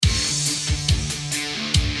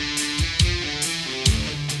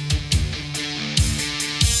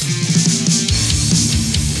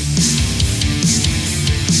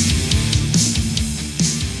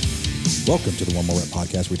Welcome to the One More Rep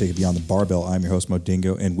podcast. We take it beyond the barbell. I'm your host, Mo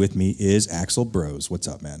Dingo, and with me is Axel Bros. What's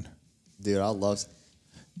up, man? Dude, I love...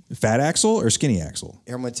 Fat Axel or skinny Axel?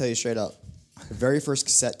 Here, I'm going to tell you straight up. The very first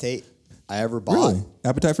cassette tape I ever bought Really?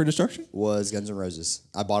 Appetite for Destruction? was Guns N' Roses.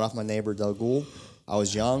 I bought off my neighbor, Doug Gould. I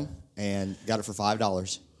was young and got it for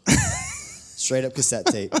 $5. Straight up cassette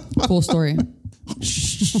tape. Cool story.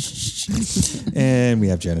 And we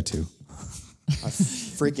have Jenna, too. I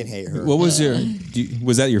freaking hate her. What was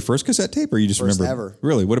was that your first cassette tape, or you just First remember? ever.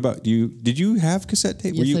 Really? What about you? Did you have cassette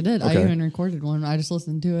tape? Yes, I did. Okay. I even recorded one. I just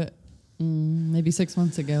listened to it maybe 6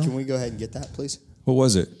 months ago. Can we go ahead and get that, please? What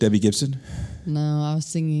was it? Debbie Gibson? No, I was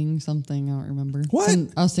singing something. I don't remember. What?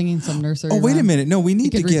 I was singing some nursery. Oh, wait a rhyme. minute. No, we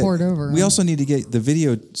need to get... record over. We also need to get the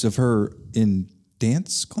videos of her in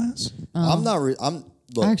dance class. I'm not...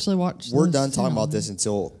 Look, I actually watched We're those done talking too. about this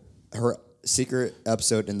until her secret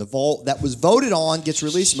episode in the vault that was voted on gets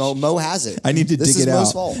released. Mo has it. I need to this dig is it Mo's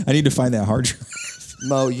out. fault. I need to find that hard drive.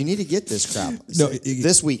 Mo, you need to get this crap. No,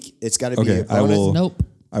 this week, it's got to be Okay, a bonus. I will. Nope.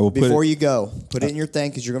 I will put Before it, you go, put it in your thing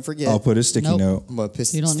because you're going to forget. I'll put a sticky Nope. note. I'm gonna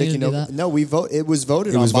piss You don't sticky need to do note. that. No, it was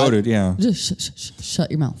voted It on. was voted, yeah. Just shut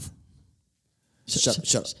your mouth. Shut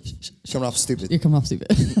up. Coming off stupid. You're coming off stupid.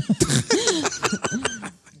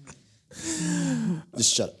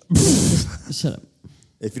 Just shut up. Shut up.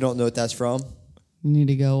 If you don't know what that's from, You need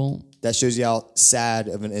to go. that shows you how sad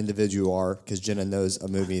of an individual you are because Jenna knows a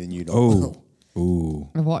movie than you don't know. Ooh.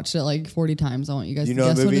 I've watched it like 40 times. I want you guys You to know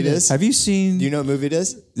what guess movie what it is? Have you seen Do you know what movie it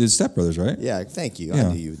is? the Step Brothers, right? Yeah, thank you. Yeah.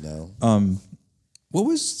 I knew you would know. What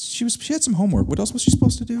was she had some homework. What else was she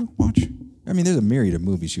supposed to do? Watch? I mean, there's a myriad of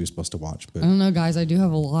movies she was supposed to watch, but I don't know, guys. I do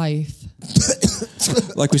have a life.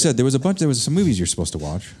 like we said, there was some movies you're supposed to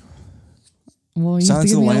watch. Well, you Silence have of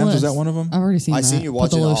to the give me a Lambs, was list. that one of them? I've already seen I that. seen you Put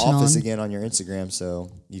watching the The lotion Office on. again on your Instagram, so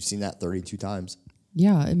you've seen that 32 times.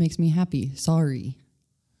 Yeah, it makes me happy. Sorry.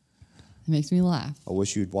 It makes me laugh. I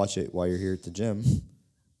wish you'd watch it while you're here at the gym.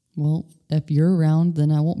 Well, if you're around, then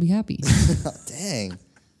I won't be happy. Dang.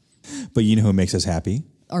 But you know who makes us happy?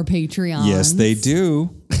 Our Patreon. Yes, they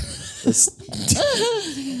do. You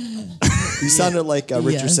sounded like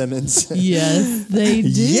Richard Yes. Simmons. Yes, they do.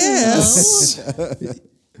 Yes.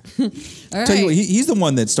 All right. Tell you what, he's the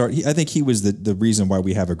one that started. I think he was the reason why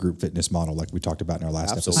we have a group fitness model, like we talked about in our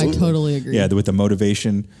last Absolutely. I episode. totally agree. Yeah, with the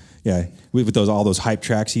motivation. Yeah, with all those hype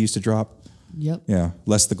tracks he used to drop. Yep. Yeah,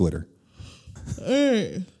 less the glitter.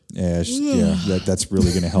 Yeah, that's really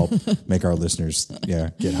going to help make our listeners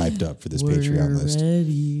get hyped up for this Patreon list.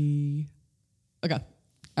 Ready. Okay.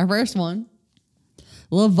 Our first one.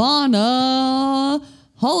 Lavana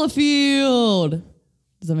Holofield.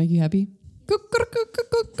 Does that make you happy?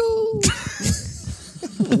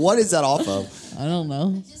 What is that off of? I don't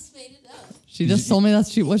know. Just made it up. She just told me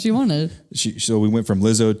that's what she wanted. So we went from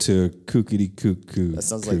Lizzo to Kookity Cuckoo. That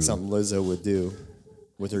sounds like something Lizzo would do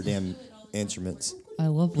with her damn instruments. I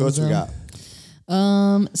love Who else we got?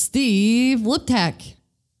 Lizzo. Steve Liptak.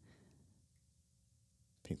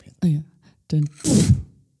 Pink Panther. Oh yeah. Dun,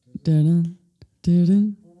 dun, dun,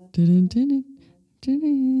 dun, dun, dun, dun, dun.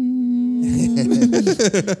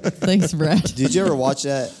 Thanks, Brad. Did you ever watch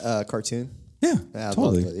that cartoon? Yeah, Yeah, I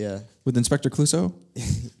totally. loved it, yeah. With Inspector Clouseau.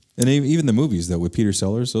 And even the movies, though, with Peter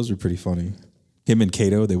Sellers, those were pretty funny. Him and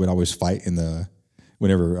Kato, they would always fight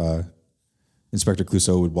whenever Inspector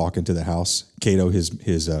Clouseau would walk into the house. Kato, his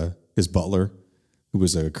butler, who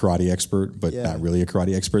was a karate expert, but Yeah. not really a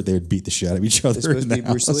karate expert, they would beat the shit out of each other. It's supposed in to the be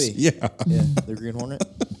Bruce house. Lee. Yeah. Yeah, the Green Hornet.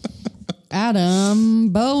 Adam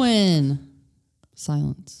Bowen.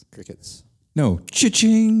 Silence. Crickets. No,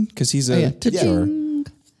 cha-ching, because he's a tip jar. Cha-ching.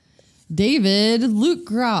 David Luke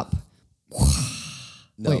Grop.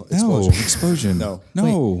 No, Wait. No, explosion. explosion.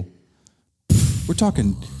 No. We're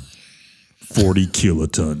talking 40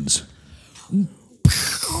 kilotons.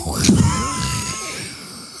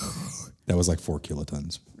 That was like 4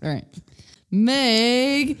 kilotons. All right.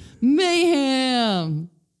 Meg Mayhem.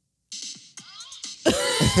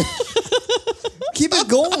 Keep it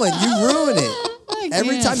going. You ruin it.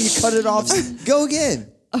 Every can't. time you cut it off, go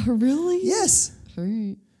again. Oh, really? Yes. All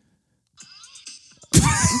right.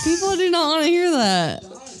 People do not want to hear that.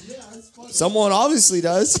 Someone obviously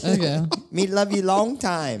does. Okay. Me love you long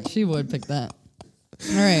time. She would pick that.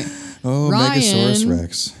 All right. Oh, Ryan. Megasaurus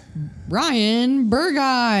Rex. Ryan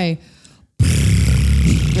Burguy.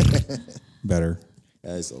 Better.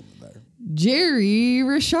 That is a little bit better. Jerry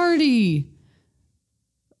Rishardi.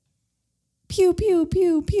 Pew, pew,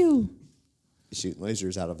 pew, pew. Shooting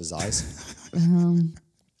lasers out of his eyes.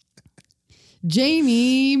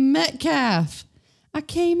 Jamie Metcalf. I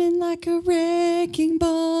came in like a wrecking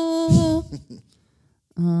ball.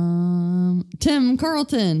 Tim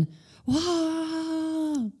Carlton.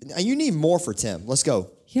 Wow. You need more for Tim. Let's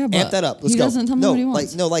go. Yeah, but amp that up. Let's he go. doesn't tell me what he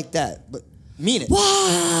wants. Like that. But mean it.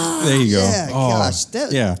 Wow. There you go. Yeah, gosh.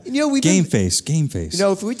 yeah. Game face.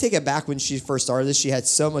 If we take it back when she first started this, she had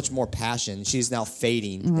so much more passion. She's now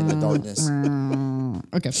fading in the darkness.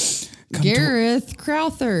 Okay. Gareth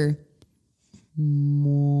Crowther.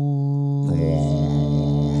 You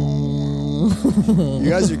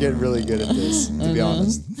guys are getting really good at this, to be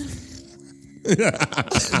honest.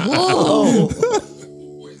 Whoa.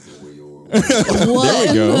 There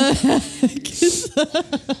we go.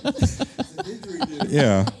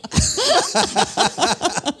 Yeah.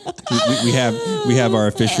 we have our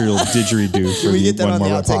official didgeridoo for we the get that One on More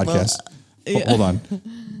the Rep outtake podcast. Hold on.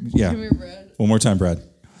 Yeah. Come here, Brad. One more time, Brad.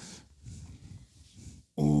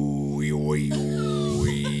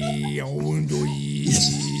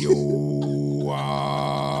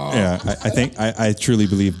 Yeah, I think I truly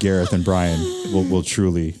believe Gareth and Brian will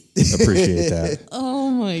truly appreciate that. Oh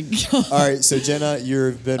my god. All right, so Jenna,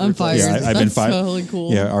 you've been I'm replaced. fired. Yeah, I've been That's fired. totally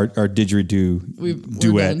cool. Yeah, our didgeridoo We're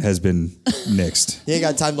duet done. has been nixed. He ain't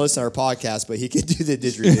got time to listen to our podcast, but he can do the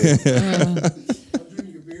didgeridoo. I'll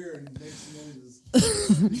drink a beer and make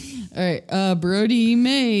some noises. All right, Brody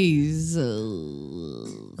Mays.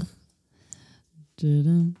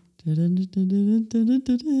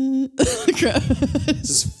 Crap.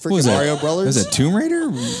 This is What was freaking that? Mario Brothers. Was it Tomb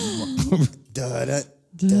Raider? Da-da,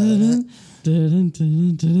 da-da.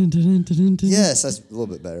 Yes, that's a little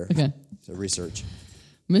bit better. Okay. So research.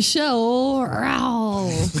 Michelle Rao.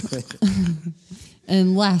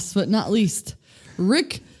 And last but not least,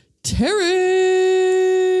 Rick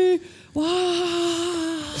Terry.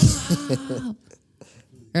 Wow. All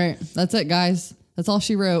right, that's it, guys. That's all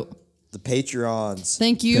she wrote. The Patreons.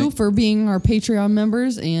 Thank you for being our Patreon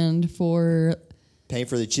members and for Paying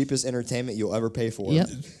for the cheapest entertainment you'll ever pay for. yep.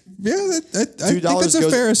 Yeah, I think $2 that's a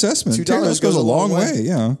goes- fair assessment. $2 goes a long way.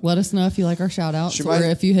 Yeah. Let us know if you like our shout outs She or might-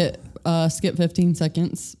 if you hit skip 15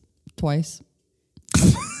 seconds twice.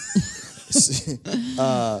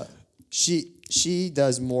 She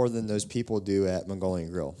does more than those people do at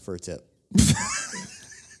Mongolian Grill for a tip.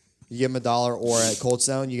 You give them $1, or at Cold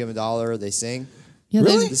Stone, you give them $1, they sing. Yeah,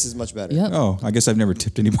 Really? This is much better. Yep. Oh, I guess I've never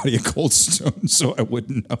tipped anybody at Cold Stone, so I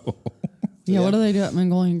wouldn't know. Yeah, yeah. what do they do at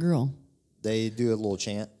Mongolian Grill? They do a little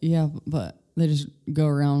chant. Yeah, but they just go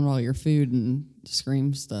around all your food and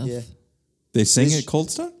scream stuff. Yeah. They sing This- at Cold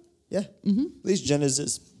Stone? Yeah. Mm-hmm. At least Jenna's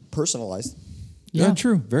is personalized. Yeah,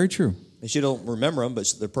 true. Very true. And she don't remember them,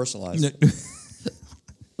 but they're personalized.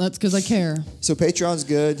 That's because I care. So Patreon's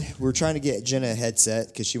good. We're trying to get Jenna a headset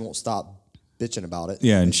because she won't stop bitching about it.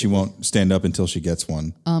 Yeah, and she won't stand up until she gets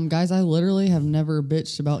one Guys, I literally have never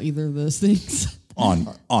bitched about either of those things.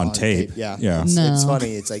 on tape. Yeah. Yeah. It's, No. it's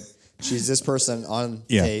funny. It's like she's this person on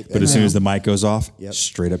Yeah. tape. But and as soon then- as the mic goes off, Yep.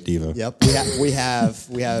 straight up diva. Yep. We have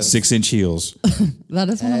 6-inch heels. That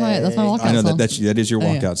is one of my that's my walkout I know song. that is your Oh,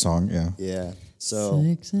 yeah. walkout song. Yeah. yeah. So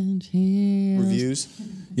 6-inch heels. reviews.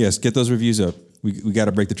 Yes, get those reviews up. We got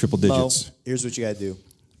to break the triple Mo, digits. here's what you got to do.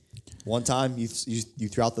 One time you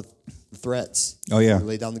threw out the threats. Oh yeah. You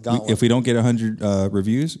lay down the gauntlet. If we don't get 100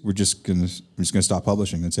 reviews, we're just gonna stop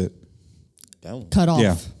publishing. That's it. Down. Cut off.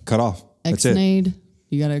 Yeah, cut off. That's it. Ex-nade.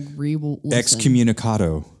 You gotta re-listen.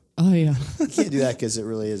 Excommunicado. Oh yeah. You can't do that because it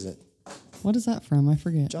really isn't. What is that from? I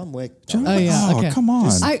forget. John Wick. Oh yeah. Oh, Okay. come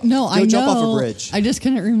on. I know. jump off a bridge. I just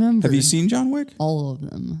couldn't remember. Have you seen John Wick? all of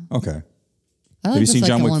them? Okay. I like you the seen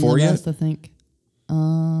John second Wick one 4 the yet? best, I think.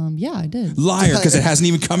 Yeah, I did. Liar, because it hasn't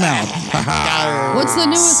even come out. What's the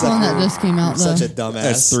newest one that just came out though? Such a dumbass.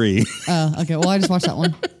 That's 3. Okay, well I just watched that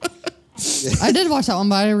one. I did watch that one,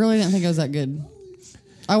 but I really didn't think it was that good.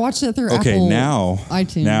 I watched it through Okay, Apple now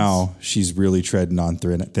iTunes. Now she's really treading on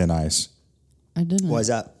thin ice I didn't. Why is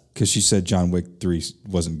that? because she said John Wick 3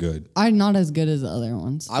 wasn't good. I'm not as good as the other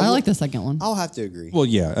ones. I like the second one. I'll have to agree. Well,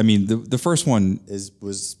 yeah, I mean the first one Is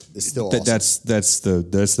still awesome. that's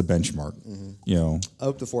the benchmark. You know, I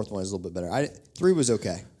hope the fourth one is a little bit better. 3 was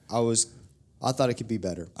okay. I thought it could be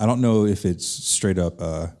better. I don't know if it's straight up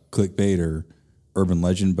clickbait or urban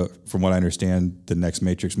legend, but from what I understand, the next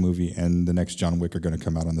Matrix movie and the next John Wick are going to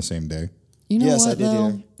come out on the same day. You know Yes, I what did though?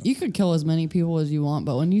 hear. You could kill as many people as you want,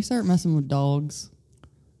 but when you start messing with dogs,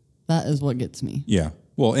 that is what gets me. Yeah,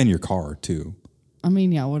 well, and your car too. I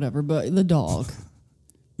mean, yeah, whatever, but the dog,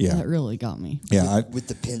 Yeah, that really got me. yeah, With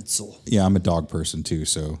the pencil. I'm a dog person too.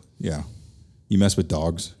 So yeah, you mess with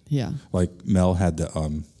dogs. Yeah. Like Mel had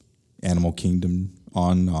the Animal Kingdom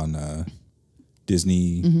on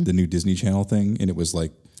Disney, the new Disney Channel thing, and it was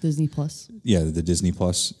like Disney Plus. the Disney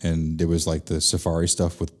Plus, and there was like the safari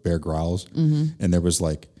stuff with Bear Grylls, and there was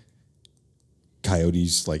like,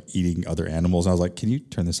 coyotes like eating other animals. And I was like, can you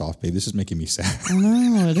turn this off, babe? This is making me sad. I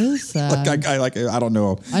know, it is sad. I don't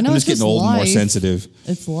know. I know I'm it's just getting just old and more life. sensitive.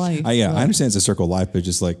 It's life. I but understand it's a circle of life, but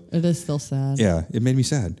just like, it is still sad. yeah, it made me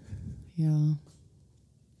sad. Yeah.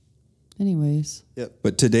 Anyways. Yep.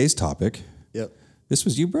 But today's topic, Yep. this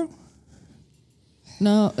was you, bro?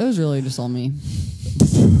 No, it was really just all me.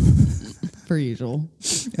 Per usual.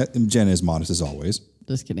 Jen is modest as always.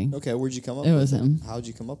 Just kidding. Okay, where'd you come up It with was him. How'd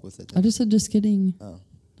you come up with it I then? just said just kidding. Oh.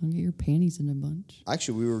 Don't get your panties in a bunch.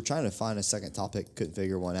 Actually, we were trying to find a second topic, couldn't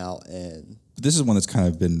figure one out, and This is one that's kind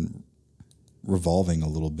of been revolving a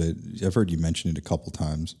little bit. I've heard you mention it a couple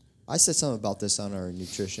times. I said something about this on our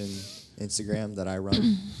nutrition Instagram that I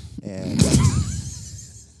run, and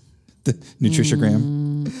The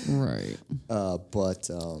Nutritiongram. Right. but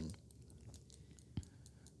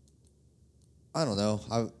I don't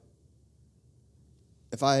know.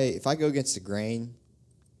 If I go against the grain,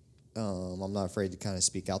 I'm not afraid to kind of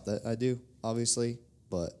speak out that I do, obviously,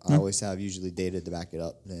 but I always have usually data to back it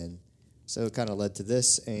up, and so it kind of led to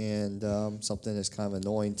this and something that's kind of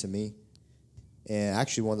annoying to me, and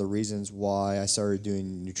actually one of the reasons why I started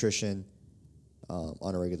doing nutrition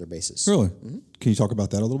on a regular basis. Really? Can you talk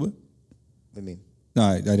about that a little bit? I mean, No,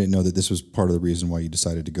 I didn't know that this was part of the reason why you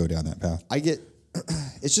decided to go down that path. I get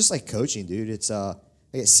it's just like coaching, dude. It's I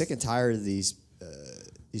get sick and tired of these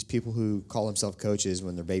people who call themselves coaches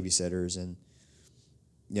when they're babysitters, and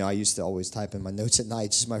I used to always type in my notes at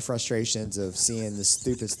night just my frustrations of seeing this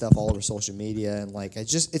stupid stuff all over social media, and like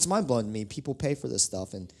it's mind blowing to me. People pay for this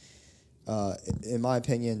stuff, and in my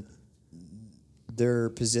opinion, their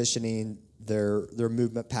positioning, their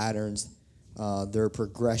movement patterns, their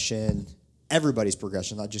progression, everybody's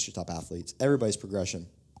progression, not just your top athletes, everybody's progression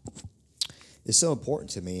is so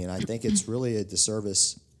important to me, and I think it's really a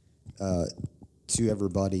disservice to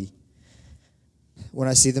everybody when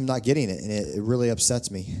I see them not getting it, and it really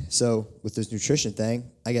upsets me. So with this nutrition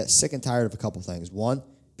thing, I get sick and tired of a couple things. One,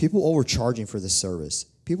 people overcharging for this service.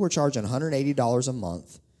 People are charging $180 a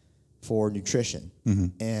month for nutrition,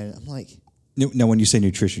 and I'm like, Now, when you say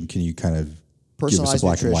nutrition, can you kind of give us a personalized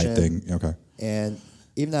black and white nutrition. thing? Okay. And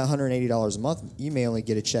even that $180 a month, you may only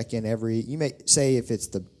get a check-in you may say if it's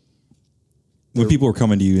When people were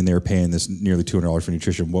coming to you and they were paying this nearly $200 for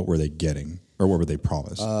nutrition, what were they getting, or what were they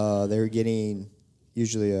promised? they were getting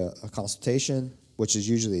usually a consultation, which is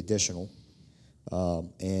usually additional.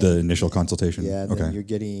 And the initial consultation? yeah, and Okay. then you're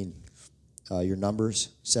getting your numbers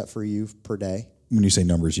set for you per day, When you say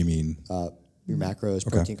numbers, you mean? your macros,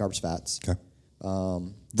 protein, carbs, fats. Okay.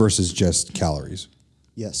 Versus just calories.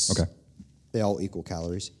 Yes. Okay. They all equal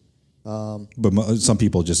calories. But some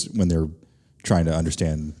people just, when they're trying to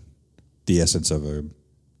understand the essence of a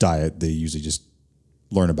diet, they usually just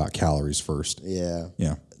learn about calories first. Yeah.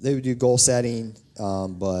 Yeah. They would do goal setting,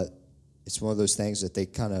 but it's one of those things that they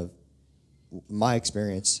kind of, my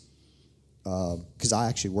experience, because I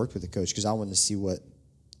actually worked with a coach because I wanted to see what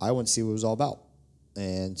it was all about.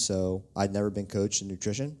 And so I'd never been coached in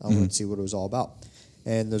nutrition. I wanted to see what it was all about.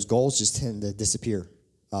 And those goals just tend to disappear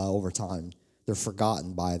over time. They're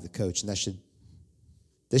forgotten by the coach, and they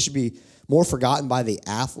should be more forgotten by the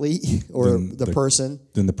athlete or the person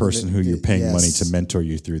Than the person who you're paying money yes. to mentor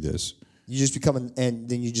you through this. You just become and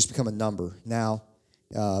then you just become a number. Now,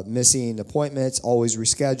 missing appointments, always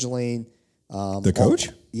rescheduling. The coach?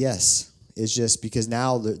 Yes, it's just because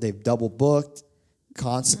now they've double booked.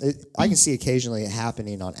 I can see occasionally it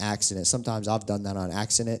happening on accident. Sometimes I've done that on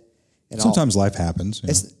accident. And Sometimes life happens.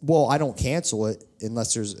 Yeah. I don't cancel it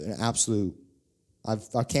unless there's an absolute.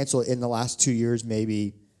 I've canceled it in the last 2 years,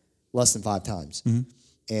 maybe less than 5 times,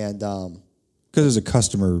 and Because there's a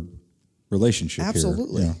customer relationship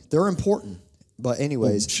absolutely here. Yeah. they're important. But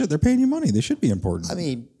anyways, Shit, they're paying you money. They should be important. I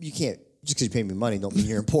mean, you can't just because you pay me money don't mean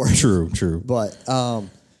you're important. True. But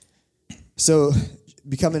so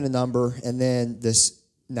becoming a number, and then this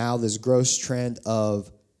gross trend of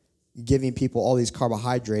giving people all these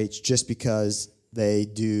carbohydrates just because they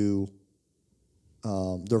do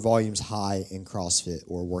their volume's high in CrossFit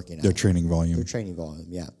or working out. Their training volume. Their training volume,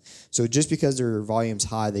 yeah. So just because their volume's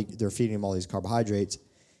high, they're feeding them all these carbohydrates,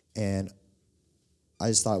 and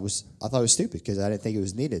I thought it was stupid because I didn't think it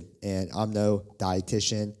was needed. And I'm no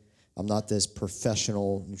dietitian. I'm not this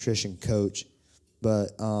professional nutrition coach,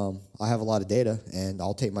 but I have a lot of data, and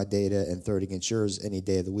I'll take my data and throw it against yours any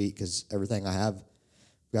day of the week because everything I have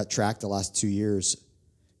got tracked the last 2 years,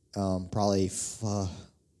 probably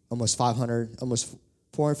almost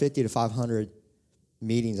 450 to 500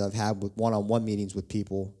 meetings I've had with one-on-one meetings with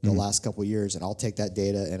people the last couple of years, and I'll take that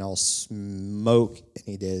data and I'll smoke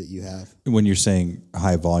any data that you have. When you're saying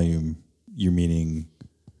high volume, you're meaning,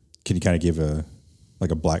 can you kind of give a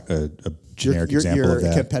like a generic you're example of a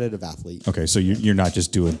that? competitive athlete. Okay, so you're not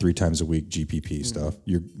just doing 3 times a week GPP stuff.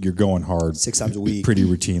 You're going hard 6 times a week. pretty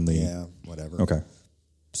routinely. Yeah, whatever. Okay.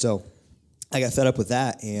 So I got fed up with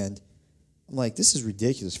that, and I'm like, this is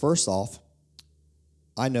ridiculous. First off,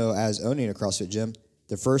 I know as owning a CrossFit gym,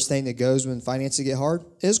 the first thing that goes when finances get hard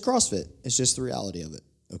is CrossFit. It's just the reality of it,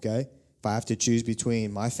 okay? If I have to choose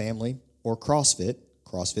between my family or CrossFit,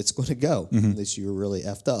 CrossFit's going to go, unless you're really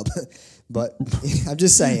effed up. But I'm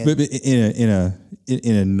just saying. But in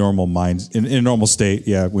a normal in a normal state,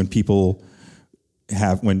 yeah, when people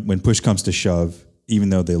when push comes to shove, even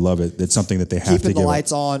though they love it, it's something that they have to keeping give the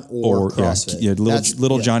lights on or CrossFit. Yeah,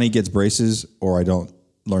 little Johnny gets braces, or I don't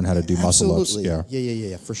learn how to do muscle ups. Yeah,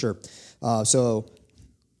 yeah, for sure. So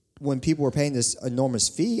when people were paying this enormous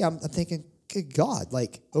fee, I'm thinking, good God,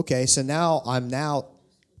 like, okay, so now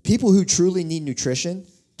people who truly need nutrition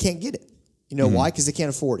can't get it. You know why? Because they can't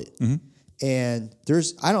afford it. And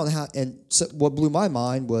I don't know how, and so what blew my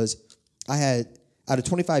mind was I had, out of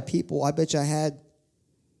 25 people, I bet you I had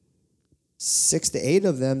 6 to 8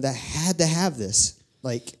 of them that had to have this,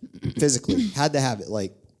 like physically, had to have it.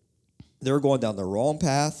 Like they were going down the wrong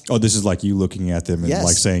path. Oh, this is like you looking at them and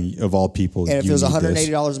like saying, of all people, and if you it was need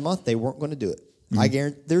 $180 a month, they weren't going to do it. I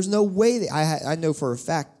guarantee. There's no way that I know for a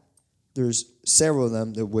fact. There's several of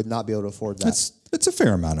them that would not be able to afford that. It's a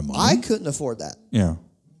fair amount of money. I couldn't afford that. Yeah.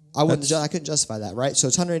 I couldn't justify that, right? So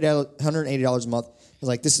it's $180 a month. I was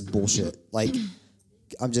like, this is bullshit. Like,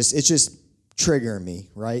 it's just triggering me,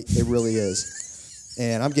 right? It really is.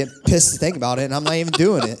 And I'm getting pissed to think about it, and I'm not even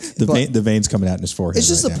doing it. The veins coming out in his forehead. It's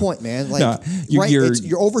just right the now. point, man. Like, No,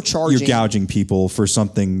 you're overcharging. You're gouging people for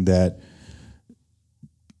something that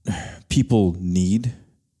people need,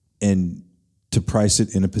 and to price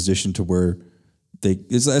it in a position to where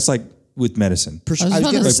it's like with medicine.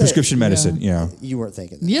 Prescription medicine, yeah. You weren't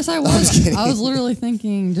thinking that. Yes, I was. I was literally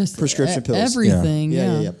thinking just prescription pills. Everything.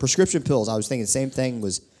 Yeah. Prescription pills. I was thinking the same thing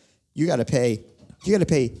was you got to pay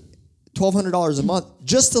 $1,200 a month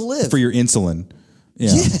just to live. For your insulin.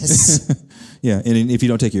 Yeah. Yes. Yeah. And if you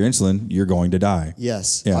don't take your insulin, you're going to die.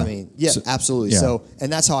 Yes. Yeah. I mean, absolutely. Yeah. So,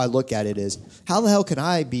 and that's how I look at it is how the hell can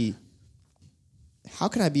I be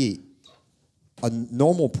a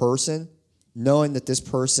normal person knowing that this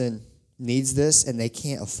person needs this and they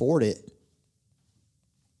can't afford it?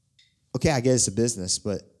 Okay, I guess it's a business,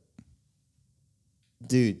 but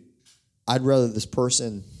dude, I'd rather this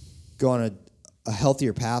person go on a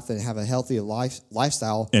healthier path and have a healthier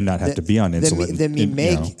lifestyle and not have to be on insulin. Than me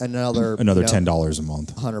make another $10 a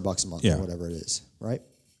month, $100 a month, or whatever it is, right?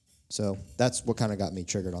 So that's what kind of got me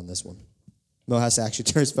triggered on this one. Mo has to actually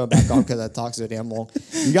turn his phone back on because I talked so damn long.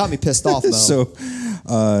 You got me pissed off, Mo. So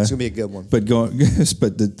it's gonna be a good one. But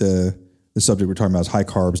the subject we're talking about is high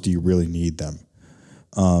carbs. Do you really need them?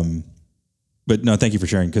 But no, thank you for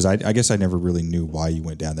sharing, because I guess I never really knew why you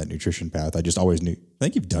went down that nutrition path. I just always knew. I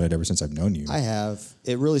think you've done it ever since I've known you. I have.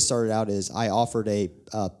 It really started out as I offered a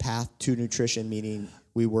path to nutrition, meaning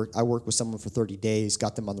I worked with someone for 30 days,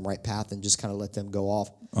 got them on the right path, and just kind of let them go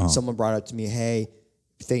off. Someone brought up to me, hey,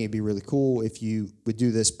 I think it'd be really cool if you would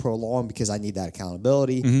do this prolonged because I need that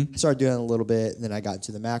accountability. I started doing it a little bit, and then I got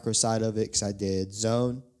into the macro side of it because I did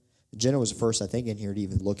Zone. Jenna was the first, I think, in here to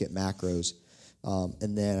even look at macros.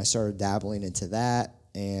 And then I started dabbling into that,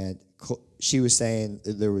 and she was saying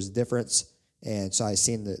there was a difference. And so I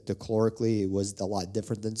seen the calorically, it was a lot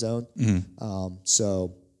different than Zone.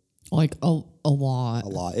 So like a lot. A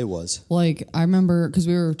lot, it was. Like I remember because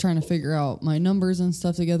we were trying to figure out my numbers and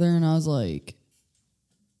stuff together, and I was like,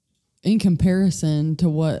 in comparison to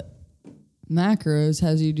what macros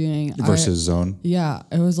has you doing versus Zone. Yeah,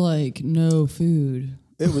 it was like no food.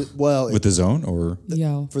 It was with the Zone, or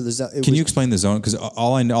for the Zone. Can you explain the Zone? Because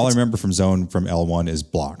all I remember from Zone from L1 is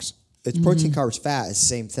blocks. It's protein, carbs, fat. It's the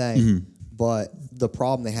same thing, but the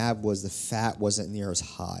problem they had was the fat wasn't near as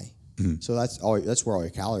high. So that's where all your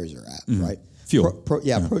calories are at, right? Fuel.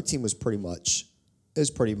 Protein was pretty much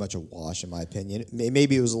a wash in my opinion.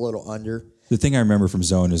 Maybe it was a little under. The thing I remember from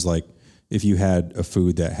Zone is like if you had a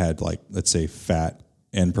food that had like, let's say, fat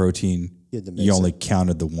and protein, you only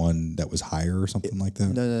counted the one that was higher or something like that.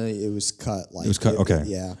 No, it was cut. Like it was cut. Okay.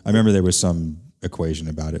 Yeah. I remember there was some equation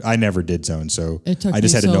about it. I never did Zone, so it took I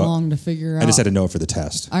just me had so to know long to figure out. I just had to know it for the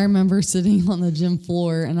test. I remember sitting on the gym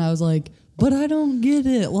floor and I was like, but I don't get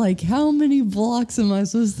it. Like, how many blocks am I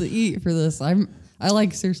supposed to eat for this? I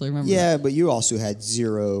like seriously remember. Yeah, that. but you also had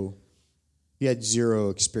zero. You had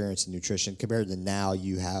zero experience in nutrition compared to now.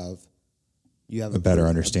 You have a better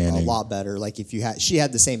understanding, a lot better. Like if she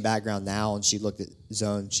had the same background now and she looked at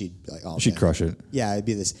Zone, she'd be like, oh, she'd crush it. Yeah, it'd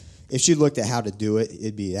be this. If she looked at how to do it,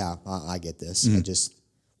 it'd be, I get this.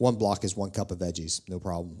 one block is 1 cup of veggies, no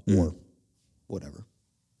problem, or whatever.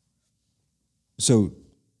 So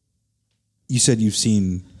you said you've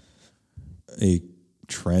seen a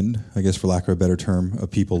trend, I guess for lack of a better term, of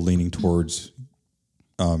people leaning towards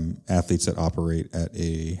athletes that operate at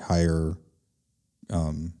a higher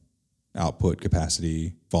output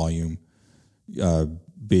capacity, volume,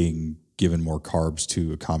 being given more carbs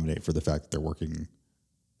to accommodate for the fact that they're working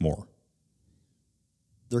more.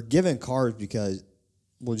 They're given carbs because,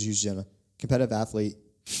 we'll just use Jenna, competitive athlete.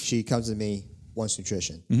 She comes to me, wants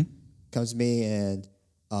nutrition. Comes to me and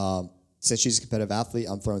since she's a competitive athlete,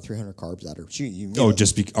 I'm throwing 300 carbs at her.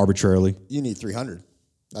 Just arbitrarily? You need 300.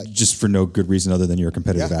 Just for no good reason other than you're a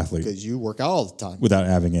competitive athlete? Because you work out all the time. Without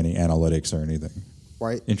having any analytics or anything.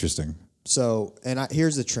 Right. Interesting. So,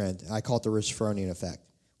 here's the trend. I call it the Rich Froning effect.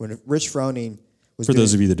 When Rich Froning was For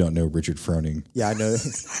those of you that don't know Richard Froning. Yeah, I know.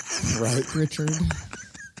 Right. Richard.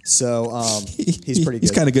 So, he's pretty good.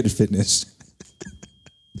 He's kind of good at fitness.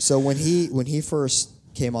 So when he first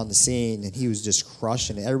came on the scene and he was just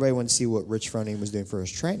crushing it, everybody wanted to see what Rich Froning was doing for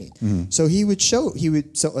his training. So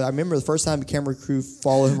so I remember the first time the camera crew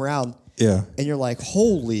followed him around. Yeah. And you're like,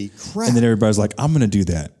 holy crap. And then everybody's like, I'm going to do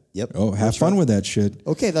that. Yep. Oh, have fun with that shit.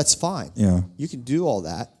 Okay, that's fine. Yeah. You can do all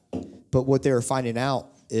that. But what they were finding out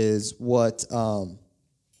is what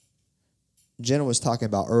Jenna was talking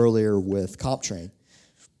about earlier with comp train.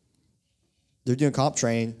 They're doing comp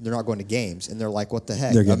train, they're not going to games. And they're like, what the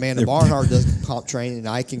heck? Amanda Barnhart does comp train and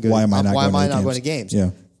I can go. Why am I not going to games?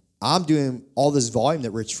 Yeah. I'm doing all this volume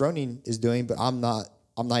that Rich Froning is doing, but I'm not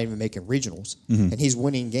even making regionals. And he's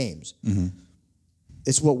winning games.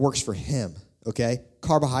 It's what works for him. Okay?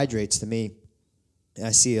 Carbohydrates to me, and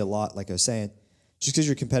I see a lot, like I was saying, just because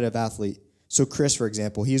you're a competitive athlete. So Chris, for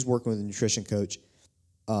example, he was working with a nutrition coach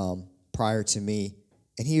prior to me,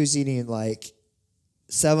 and he was eating like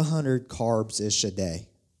 700 carbs-ish a day.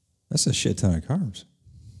 That's a shit ton of carbs.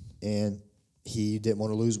 And he didn't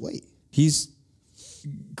want to lose weight.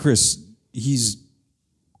 Chris,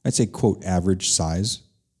 I'd say, quote, average size,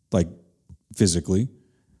 like physically.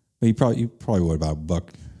 But he probably what, about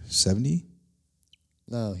 $170?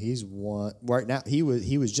 No, he's one right now. He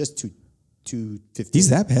was just 250. He's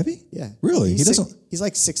that heavy? Yeah, really. He's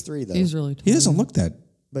like 6'3" though. He's really tall. He doesn't look that.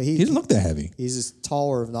 But he doesn't look that heavy. He's just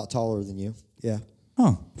taller, if not taller than you. Yeah.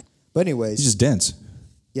 Huh. But anyways, He's just dense.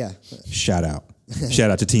 yeah. Shout out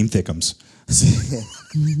to Team Thickums.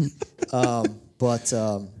 But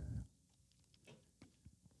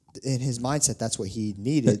in his mindset, that's what he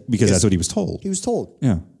needed Because that's what he was told. he was told.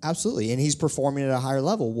 Yeah. Absolutely, and he's performing at a higher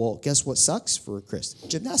level. Well, guess what sucks for Chris?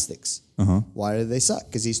 Gymnastics. Why do they suck?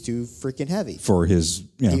 Because he's too freaking heavy. For his,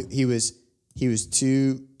 He was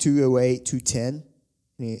 208, 210.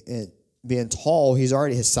 And being tall,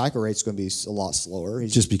 his cycle rate's going to be a lot slower.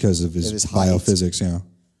 He's just because of his height. biophysics, yeah.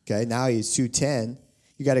 Okay, now he's 210.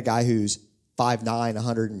 You got a guy who's 5'9",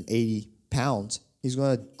 180 pounds. He's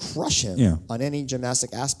going to crush him on any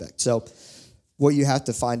gymnastic aspect. So what you have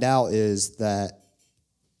to find out is that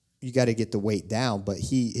you got to get the weight down. But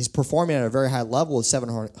he is performing at a very high level of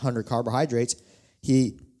 700 carbohydrates.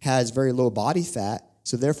 He has very low body fat.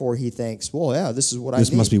 So therefore he thinks, well, yeah, this is what I need.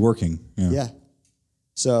 This must be working. Yeah.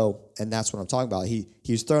 So, and that's what I'm talking about.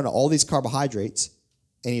 He's throwing all these carbohydrates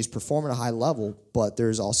and he's performing at a high level, but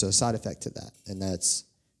there's also a side effect to that, and that's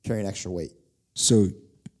carrying extra weight. So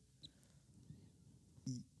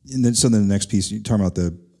then the next piece, you're talking about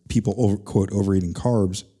the people overeating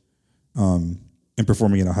carbs and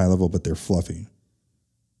performing at a high level, but they're fluffy.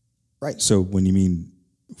 Right. So when you mean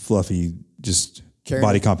fluffy, just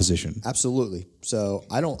body composition. Absolutely. So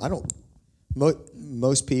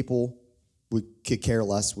most people could care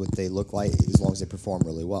less what they look like as long as they perform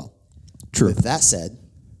really well. True. With that said,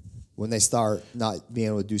 when they start not being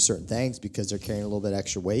able to do certain things because they're carrying a little bit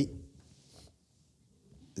extra weight,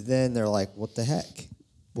 then they're like, what the heck?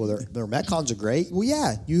 Well, their Metcons are great. Well,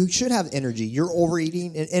 yeah, you should have energy. You're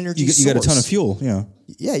overeating an energy source. You got a ton of fuel, yeah.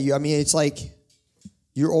 Yeah, it's like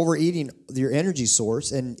you're overeating your energy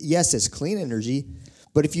source, and yes, it's clean energy,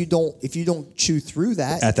 but if you don't chew through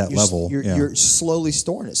that at that level, you're slowly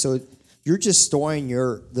storing it. So you're just storing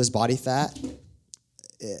this body fat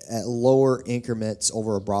at lower increments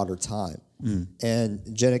over a broader time.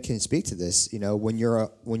 And Jenna can speak to this. When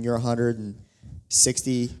you're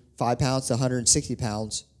 165 pounds to 160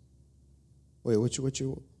 pounds. Wait, what are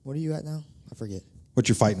you at now? I forget. What's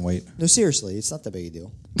your fighting weight? No, seriously, it's not that big a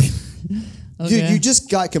deal. Okay. Dude, you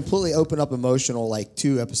just got completely open up emotional like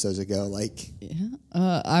 2 episodes ago. Like,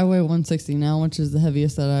 I weigh 160 now, which is the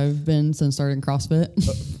heaviest that I've been since starting CrossFit.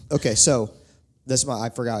 Okay, so I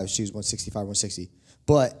forgot she was 165, 160.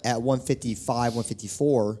 But at 155,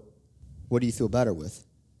 154, what do you feel better with?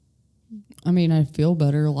 I mean, I feel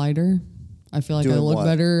better, lighter. I feel like I Doing look what?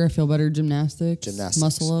 better. I feel better gymnastics.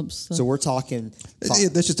 Muscle ups. Stuff. So we're talking,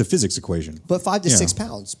 That's just a physics equation. but 5 to Yeah. 6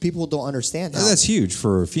 pounds. People don't understand how. That's huge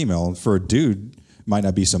for a female. For a dude, might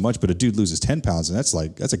not be so much, but a dude loses 10 pounds, and that's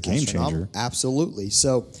a game changer. Absolutely.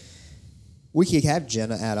 So we could have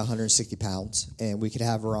Jenna at 160 pounds, and we could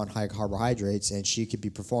have her on high carbohydrates, and she could be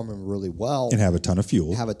performing really well. And have a ton of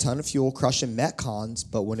fuel. Have a ton of fuel, crushing Metcons,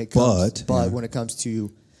 but when it comes, when it comes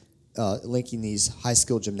to linking these high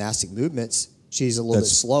skill gymnastic movements, she's a little bit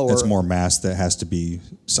slower. That's more mass that has to be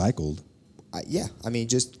cycled. Yeah, I mean,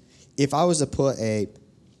 just if I was to put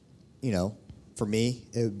for me,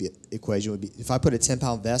 equation would be if I put a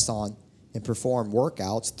 10-pound vest on and perform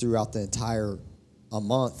workouts throughout the entire a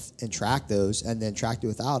month and track those, and then track it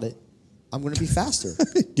without it, I'm going to be faster.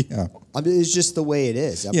 Yeah, I mean, it's just the way it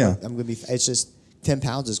is. I'm going to be. It's just 10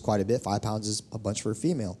 pounds is quite a bit. 5 pounds is a bunch for a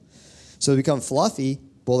female. So to become fluffy.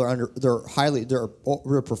 Well,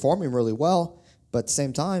 they're performing really well, but at the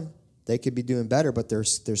same time, they could be doing better, but they're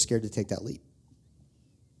scared to take that leap.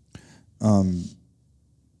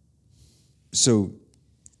 So,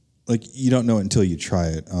 like, you don't know it until you try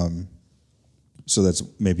it. So that's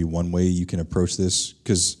maybe one way you can approach this,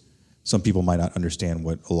 because some people might not understand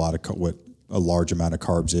what a large amount of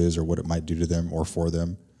carbs is, or what it might do to them or for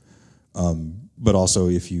them. But also,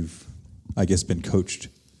 if you've, I guess, been coached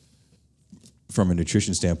from a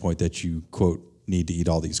nutrition standpoint that you, quote, need to eat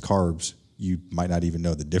all these carbs, you might not even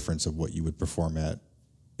know the difference of what you would perform at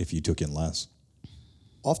if you took in less.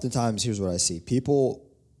 Oftentimes, here's what I see. People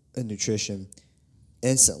in nutrition,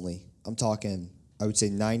 instantly, I'm talking, I would say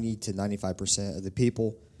 90 to 95% of the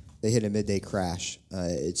people, they hit a midday crash.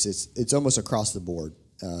 It's almost across the board.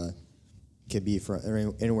 Could be from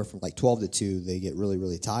anywhere from like 12 to 2, they get really,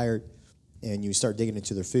 really tired. And you start digging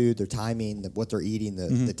into their food, their timing, what they're eating,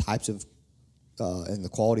 the types of and the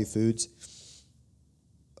quality of foods.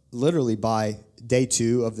 Literally by day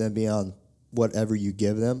 2 of them being on whatever you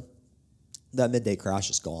give them, that midday crash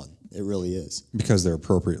is gone. It really is. Because they're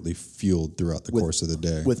appropriately fueled throughout the course of the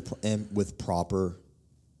day. With proper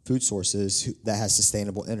food sources that has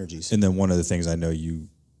sustainable energies. And then one of the things I know you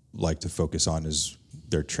like to focus on is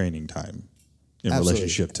their training time in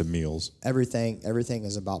relationship to meals. Everything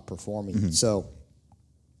is about performing. Mm-hmm. So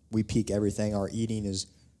we peak everything. Our eating is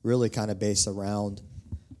really kind of based around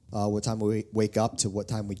what time we wake up to what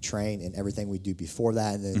time we train, and everything we do before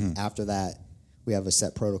that, and then after that we have a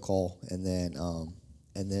set protocol, and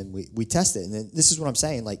then we test it. And then this is what I'm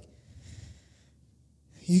saying, like,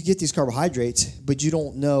 you get these carbohydrates, but you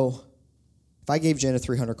don't know. If I gave Jenna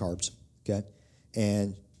 300 carbs, okay,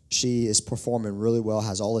 and she is performing really well,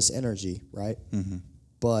 has all this energy, right? Mm-hmm.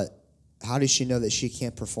 But how does she know that she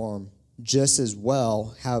can't perform just as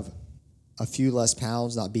well, have a few less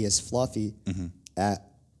pounds, not be as fluffy at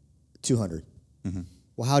 200? Mm-hmm.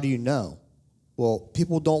 Well, how do you know? Well,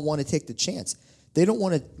 people don't want to take the chance. They don't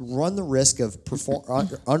want to run the risk of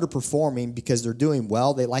underperforming because they're doing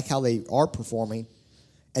well. They like how they are performing,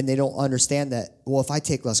 and they don't understand that, well, if I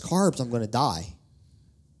take less carbs, I'm going to die.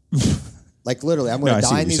 Like, literally, I'm going to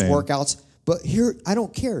die in these workouts. But here, I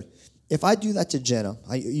don't care. If I do that to Jenna,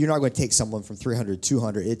 you're not going to take someone from 300 to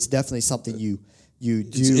 200. It's definitely something you do.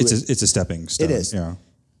 It's a stepping stone. It is. Yeah.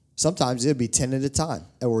 Sometimes it'll be 10 at a time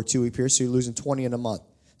over a 2-week period, so you're losing 20 in a month.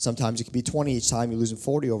 Sometimes it can be 20 each time, you're losing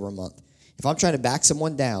 40 over a month. If I'm trying to back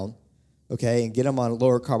someone down, okay, and get them on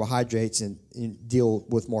lower carbohydrates and deal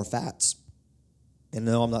with more fats, and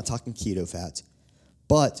no, I'm not talking keto fats,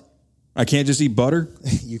 but I can't just eat butter?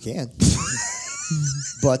 You can.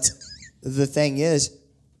 But the thing is,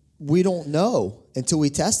 we don't know until we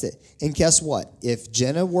test it. And guess what? If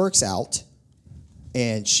Jenna works out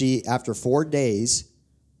and she, after 4 days,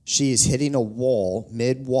 she is hitting a wall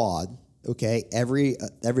mid-WOD, okay,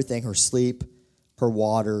 everything, her sleep, her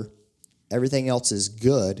water, everything else is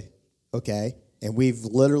good, okay, and we've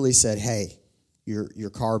literally said, hey, your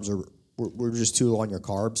carbs we're just too low on your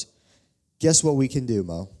carbs. Guess what we can do,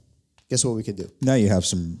 Mo? Guess what we can do? Now you have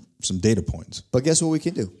some data points. But guess what we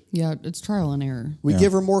can do? Yeah, it's trial and error. We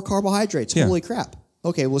give her more carbohydrates. Yeah. Holy crap.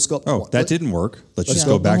 Okay, let's go up. Oh, that didn't work. Let's just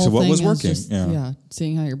go back to what was working.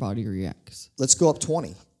 Seeing how your body reacts. Let's go up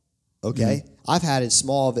 20. Okay? Mm-hmm. I've had as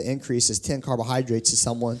small of an increase as 10 carbohydrates to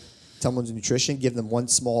someone's nutrition, give them one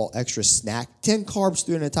small extra snack, 10 carbs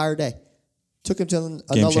through an entire day. Took them to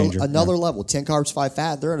another level. 10 carbs, 5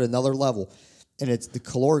 fat, they're at another level. And it's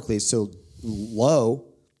calorically so low,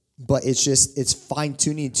 but it's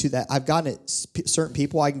fine-tuning to that. I've gotten it, certain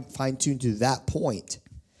people I can fine-tune to that point.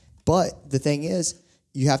 But the thing is,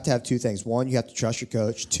 you have to have two things. One, you have to trust your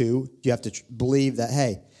coach. Two, you have to believe that,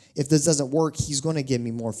 hey, if this doesn't work, he's going to give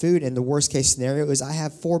me more food. And the worst case scenario is I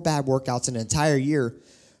have 4 bad workouts in an entire year.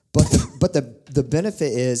 But the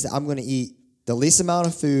benefit is that I'm going to eat the least amount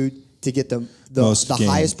of food to get the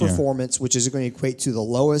highest performance, which is going to equate to the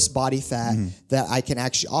lowest body fat that I can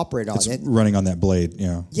actually operate on. It's running on that blade,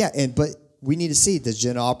 yeah. Yeah, but we need to see, does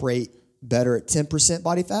Jen operate better at 10%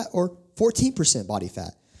 body fat or 14% body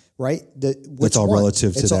fat, right? It's all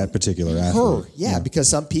relative to that particular athlete. Yeah, because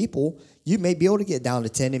some people, you may be able to get down to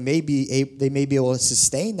 10 and they may be able to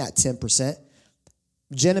sustain that 10%.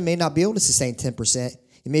 Jenna may not be able to sustain 10%.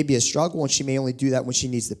 It may be a struggle, and she may only do that when she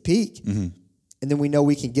needs to peak. Mm-hmm. And then we know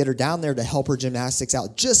we can get her down there to help her gymnastics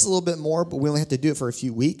out just a little bit more, but we only have to do it for a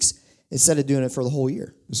few weeks instead of doing it for the whole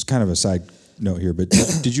year. This is kind of a side note here, but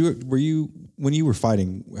when you were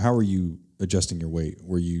fighting, how were you adjusting your weight?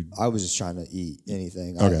 I was just trying to eat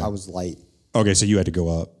anything. Okay. I was light. Okay, so you had to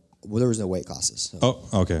go up. Well, there was no weight classes. So.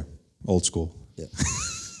 Oh, okay. Old school. Yeah.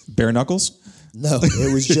 Bare knuckles? No,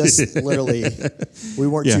 it was just literally, we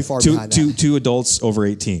weren't too far behind that. Two adults over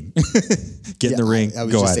 18. Get in the ring, I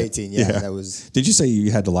was go just at 18, it. yeah. That was. Did you say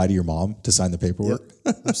you had to lie to your mom to sign the paperwork?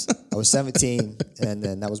 Yep. I was 17, and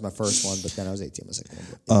then that was my first one, but then I was 18 my second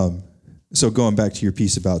one. Yeah. So going back to your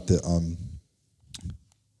piece about the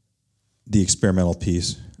experimental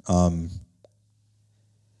piece and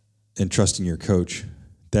trusting your coach,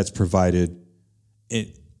 that's provided,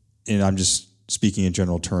 and I'm just speaking in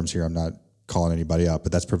general terms here, I'm not calling anybody out,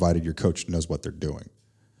 but that's provided your coach knows what they're doing.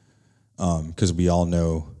 Because we all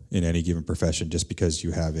know in any given profession, just because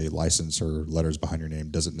you have a license or letters behind your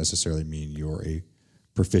name doesn't necessarily mean you're a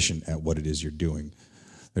proficient at what it is you're doing.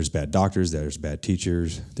 There's bad doctors, there's bad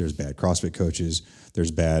teachers, there's bad CrossFit coaches,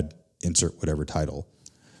 there's bad insert whatever title.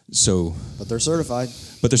 So, but they're certified.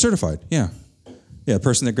 Yeah. Yeah, the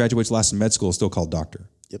person that graduates last in med school is still called doctor.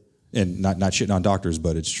 Yep. And not shitting on doctors,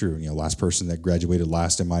 but it's true. You know, last person that graduated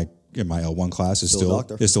last in my L1 class is still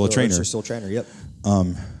a trainer. Still a trainer, yep.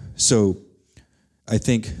 So I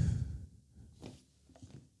think,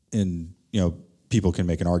 and people can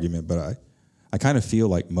make an argument, but I kind of feel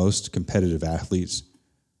like most competitive athletes,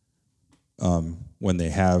 when they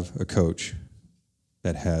have a coach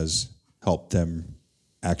that has helped them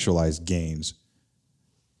actualize gains,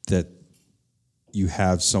 that you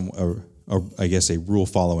have a rule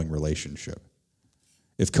following relationship.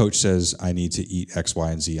 If coach says I need to eat X,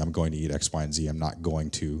 Y, and Z, I'm going to eat X, Y, and Z. I'm not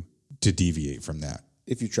going to deviate from that.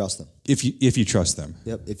 If you trust them. If you trust them.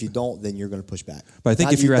 If you don't, then you're going to push back. But I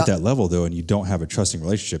think if you're at that level, though, and you don't have a trusting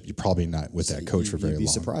relationship, you're probably not with that coach for very long. You'd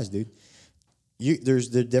be surprised, dude. There's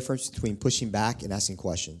the difference between pushing back and asking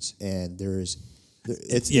questions, and it's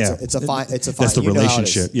a fine. That's the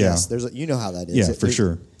relationship. Yeah, yes, you know how that is. Yeah, for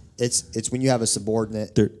sure. It's when you have a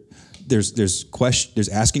subordinate. There's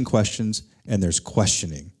asking questions and there's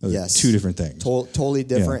questioning. Those are two different things. Totally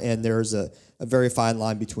different, and there's a very fine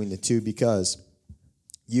line between the two, because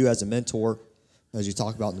you as a mentor, as you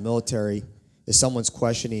talk about in the military, if someone's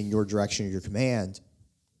questioning your direction or your command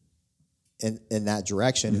in that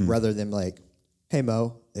direction, rather than like, hey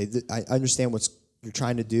Mo, I understand what you're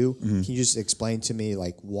trying to do. Can you just explain to me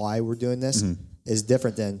like why we're doing this? Is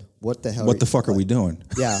different than what the hell. What the fuck are we doing?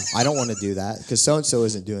 Yeah, I don't want to do that because so and so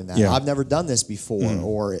isn't doing that. Yeah. I've never done this before,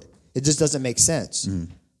 or it just doesn't make sense.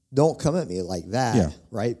 Don't come at me like that,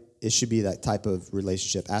 right? It should be that type of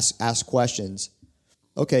relationship. Ask questions.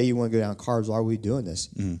 Okay, you want to go down carbs? Why are we doing this?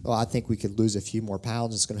 Well, I think we could lose a few more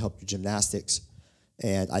pounds. It's going to help your gymnastics,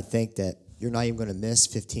 and I think that you're not even going to miss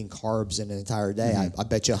 15 carbs in an entire day. I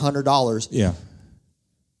bet you $100. Yeah,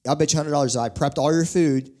 I bet you $100 I prepped all your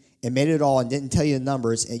food and made it all and didn't tell you the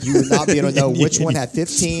numbers, and you would not be able to know which one had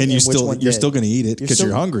 15 and which one did. You're still going to eat it because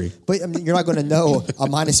you're hungry. But I mean, you're not going to know a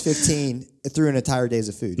minus 15 through an entire day's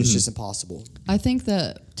of food. It's just impossible. I think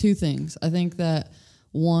that two things. I think that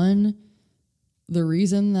one, the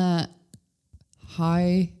reason that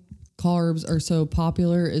high carbs are so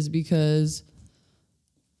popular is because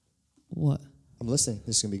what? I'm listening.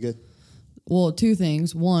 This is going to be good. Well, two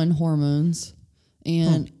things. One, hormones.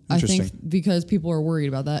 And I think because people are worried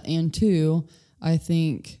about that. And two, I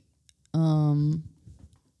think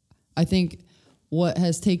what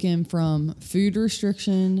has taken from food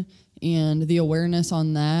restriction and the awareness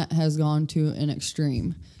on that has gone to an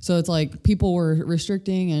extreme. So it's like people were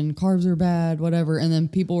restricting and carbs are bad, whatever. And then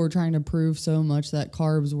people were trying to prove so much that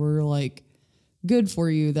carbs were like good for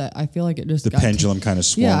you that I feel like it just the pendulum kind of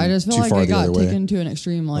swung. Yeah, I just feel too like far it got way. taken to an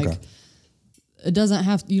extreme. Like it doesn't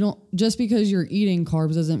have, just because you're eating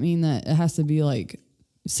carbs doesn't mean that it has to be like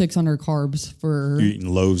 600 carbs for you're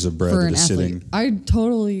eating loaves of bread that is athlete.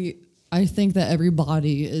 sitting. I think that every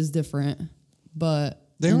body is different, but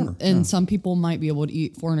And some people might be able to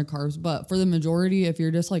eat 400 carbs, but for the majority, if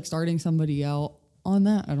you're just like starting somebody out on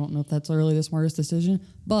that, I don't know if that's really the smartest decision.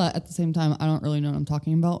 But at the same time, I don't really know what I'm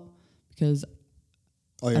talking about because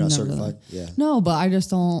you're not certified. Yeah. No, but I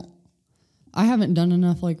just don't. I haven't done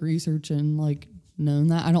enough like research and like known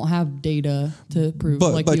that. I don't have data to prove.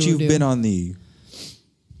 But you've been on the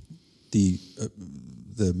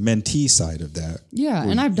mentee side of that. Yeah,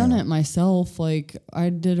 and I've done it myself. Like I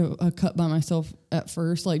did a cut by myself at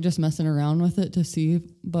first, like just messing around with it to see.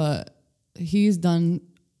 But he's done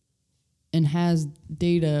and has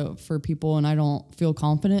data for people, and I don't feel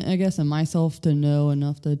confident, I guess, in myself to know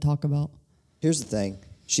enough to talk about. Here's the thing.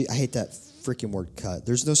 I hate that freaking word cut.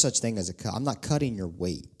 There's no such thing as a cut. I'm not cutting your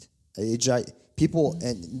weight. People,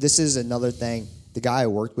 and this is another thing, the guy I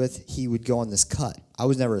worked with, he would go on this cut. I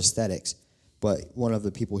was never aesthetics, but one of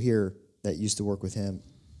the people here that used to work with him,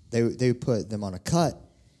 they would put them on a cut.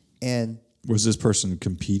 And was this person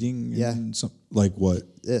competing? Yeah. In like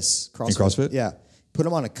what? This CrossFit. In CrossFit? Yeah. Put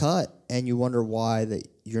them on a cut, and you wonder why that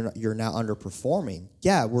you're now underperforming.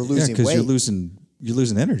 Yeah, we're losing weight. Yeah, because you're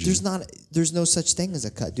losing energy. There's no such thing as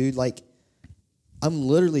a cut, dude. Like, I'm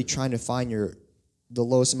literally trying to find the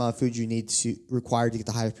lowest amount of food you need required to get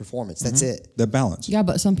the highest performance. That's it. The balance. Yeah,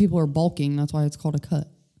 but some people are bulking. That's why it's called a cut.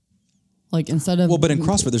 Like instead of but in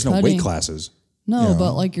CrossFit, there's no weight classes. No,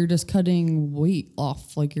 but like you're just cutting weight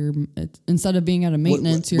off. Like instead of being at a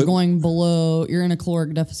maintenance, you're going below. You're in a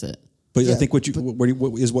caloric deficit. But I think what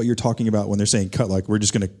you're talking about when they're saying cut, like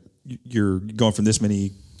you're going from this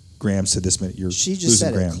many grams to this many. She just losing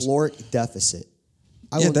said grams. A caloric deficit.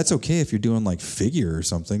 That's okay if you're doing like figure or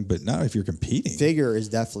something, but not if you're competing. Figure is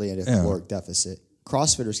definitely at a caloric deficit.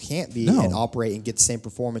 CrossFitters can't be and operate and get the same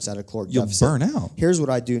performance at a caloric deficit. You'll burn out. Here's what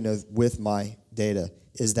I do know with my data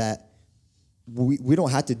is that we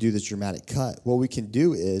don't have to do this dramatic cut. What we can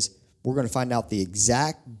do is we're going to find out the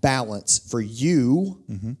exact balance for you.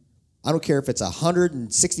 Mm-hmm. I don't care if it's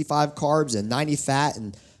 165 carbs and 90 fat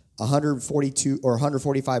and 142 or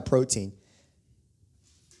 145 protein.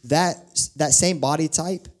 That same body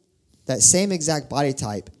type, that same exact body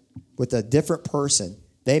type with a different person,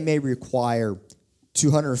 they may require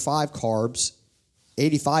 205 carbs,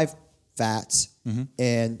 85 fats,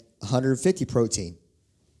 and 150 protein.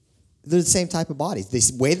 They're the same type of bodies. They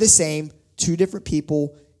weigh the same, two different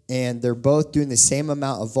people, and they're both doing the same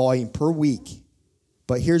amount of volume per week.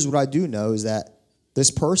 But here's what I do know is that this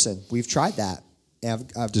person, we've tried that.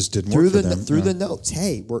 And I've just didn't work for them. Through the notes,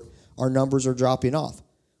 hey, our numbers are dropping off.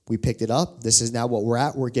 We picked it up. This is now what we're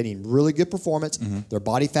at. We're getting really good performance. Mm-hmm. Their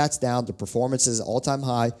body fat's down. Their performance is all-time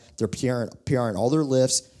high. They're PRing all their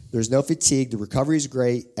lifts. There's no fatigue. The recovery is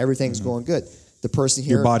great. Everything's going good. The person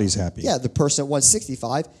here... Your body's happy. Yeah, the person at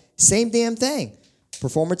 165, same damn thing.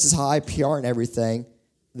 Performance is high, PRing everything.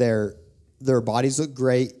 Their bodies look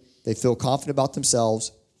great. They feel confident about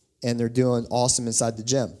themselves, and they're doing awesome inside the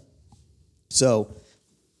gym. So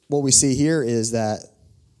what we see here is that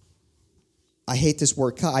I hate this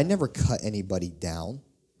word cut. I never cut anybody down,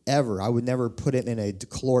 ever. I would never put it in a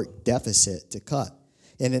caloric deficit to cut.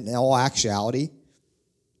 And in all actuality,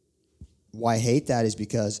 why I hate that is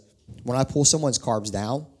because when I pull someone's carbs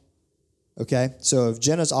down, okay, so if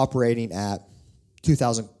Jenna's operating at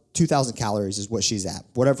 2,000 calories is what she's at.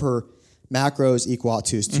 Whatever her macros equal out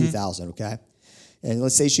to is 2,000, okay? And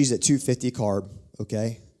let's say she's at 250 carb,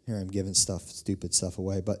 okay? Here I'm giving stupid stuff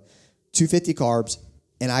away, but 250 carbs,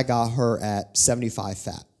 and I got her at 75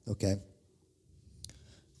 fat, okay?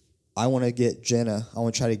 I want to get Jenna, I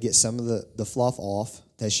want to try to get some of the fluff off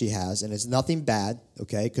that she has, and it's nothing bad,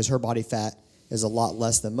 okay, because her body fat is a lot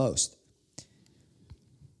less than most.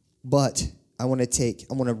 But I want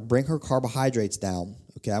to bring her carbohydrates down,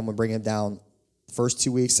 okay? I'm going to bring them down the first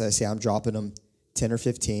 2 weeks. I say I'm dropping them 10 or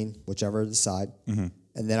 15, whichever I decide. Mm-hmm.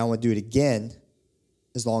 And then I want to do it again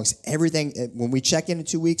as long as everything, when we check in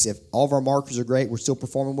 2 weeks, if all of our markers are great, we're still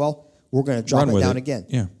performing well, we're going to drop it down again.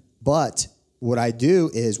 Yeah. But what I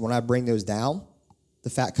do is when I bring those down, the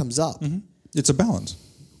fat comes up. Mm-hmm. It's a balance.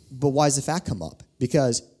 But why does the fat come up?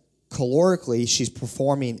 Because calorically, she's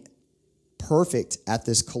performing perfect at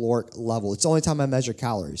this caloric level. It's the only time I measure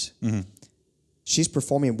calories. Mm-hmm. She's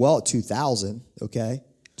performing well at 2,000, okay?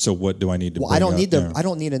 So what do I need to I don't need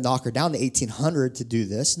to knock her down to 1,800 to do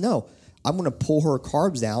this. No. I'm going to pull her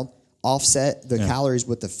carbs down, offset the calories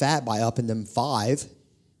with the fat by upping them 5,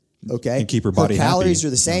 okay? And keep her body happy. Her calories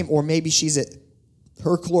are the same, or maybe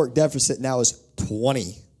her caloric deficit now is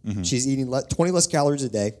 20. Mm-hmm. She's eating 20 less calories a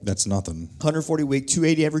day. That's nothing. 140 a week,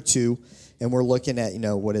 280 every 2, and we're looking at,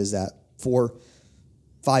 what is that?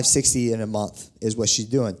 560 in a month is what she's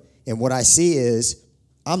doing. And what I see is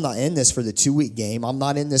I'm not in this for the 2-week game. I'm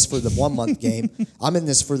not in this for the 1 month game. I'm in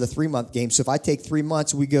this for the 3 month game. So if I take 3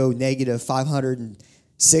 months, we go negative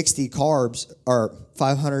 560 carbs or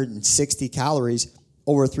 560 calories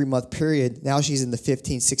over a 3 month period. Now she's in the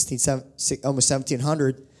 15, 16, 17, almost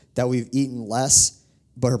 1,700 that we've eaten less,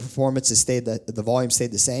 but her performance has stayed, the volume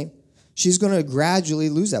stayed the same. She's going to gradually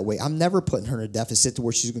lose that weight. I'm never putting her in a deficit to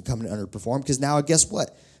where she's going to come in and underperform, because now guess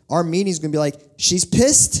what? Our meeting's going to be like, she's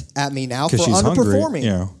pissed at me now for underperforming. Hungry,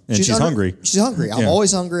 yeah. And she's hungry. She's hungry. I'm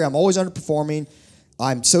always hungry. I'm always underperforming.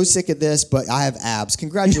 I'm so sick of this, but I have abs.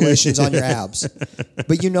 Congratulations on your abs.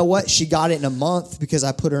 But you know what? She got it in a month because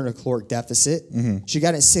I put her in a caloric deficit. Mm-hmm. She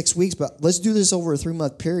got it in 6 weeks, but let's do this over a 3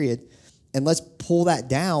 month period, and let's pull that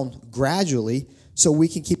down gradually so we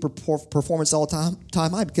can keep her performance all the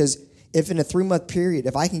time high. Because if in a 3 month period,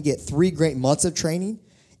 if I can get 3 great months of training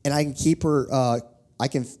and I can keep her, I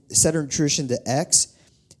can set her nutrition to X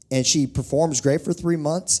and she performs great for 3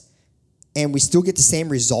 months and we still get the same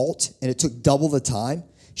result and it took double the time,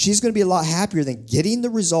 she's going to be a lot happier than getting the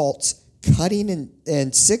results, cutting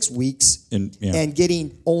in 6 weeks and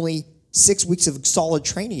getting only 6 weeks of solid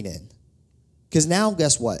training in. Because now,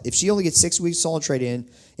 guess what? If she only gets 6 weeks solid training in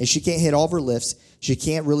and she can't hit all of her lifts, she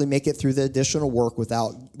can't really make it through the additional work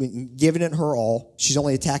without giving it her all. She's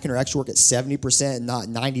only attacking her extra work at 70% and not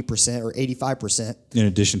 90% or 85%. In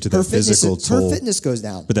addition to the physical toll. Her fitness goes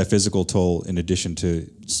down. But that physical toll, in addition to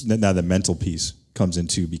now the mental piece comes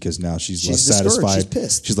into, because now she's less satisfied. She's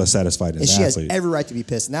pissed. She's less satisfied as an athlete. And she has every right to be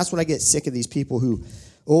pissed. And that's what I get sick of, these people who,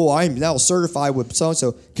 oh, I'm now certified with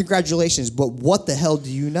so-and-so. Congratulations, but what the hell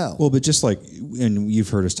do you know? Well, but just like, and you've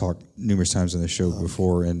heard us talk numerous times on the show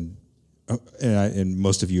before, and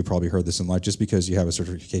most of you have probably heard this in life, just because you have a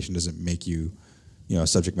certification doesn't make you, a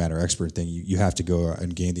subject matter expert thing. You have to go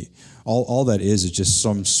and gain all that is just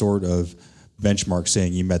some sort of benchmark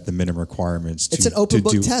saying you met the minimum requirements it's an open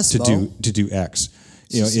book test, to do X.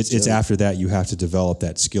 It's after that you have to develop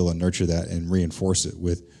that skill and nurture that and reinforce it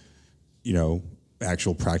with,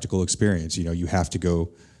 actual practical experience. You have to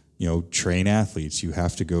go, train athletes. You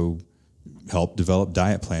have to go help develop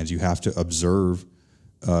diet plans. You have to observe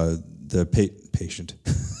the patient,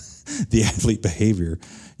 the athlete behavior.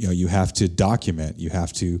 You have to document. You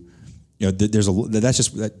have to, that's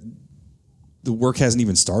just that. The work hasn't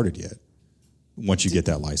even started yet. Once you get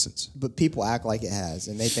that license, but people act like it has,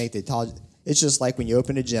 and they think they taught. It's just like when you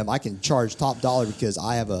open a gym. I can charge top dollar because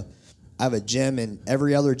I have a gym, and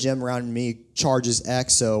every other gym around me charges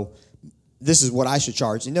X. So this is what I should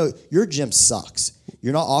charge. Your gym sucks.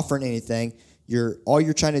 You're not offering anything. All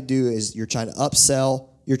you're trying to do is you're trying to upsell.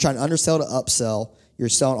 You're trying to undersell to upsell. You're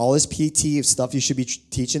selling all this PT of stuff you should be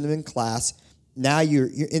teaching them in class. Now you're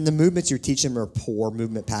in the movements. You're teaching them poor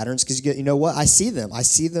movement patterns because you know what? I see them. I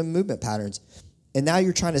see the movement patterns, and now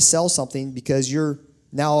you're trying to sell something because you're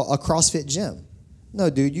now a CrossFit gym. No,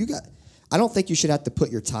 dude, I don't think you should have to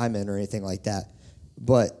put your time in or anything like that.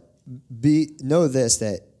 But know this,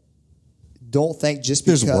 that don't think just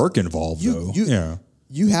because there's work involved though.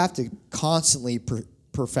 You have to constantly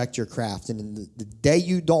perfect your craft, and the day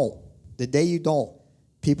you don't,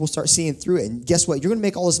 people start seeing through it. And guess what? You're going to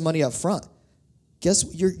make all this money up front.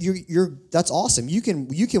 Guess you're that's awesome. You can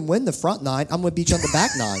win the front 9. I'm going to beat you on the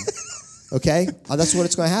back 9. Okay, that's what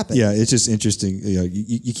it's going to happen. Yeah, it's just interesting.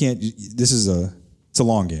 You can't. It's a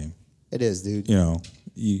long game. It is, dude.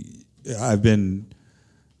 I've been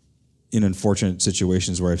in unfortunate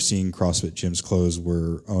situations where I've seen CrossFit gyms close,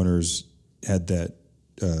 where owners had that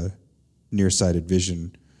nearsighted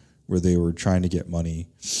vision, where they were trying to get money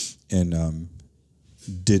and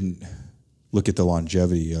didn't look at the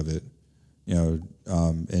longevity of it.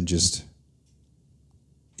 And just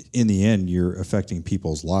in the end, you're affecting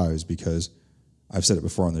people's lives, because I've said it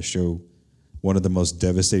before on the show, one of the most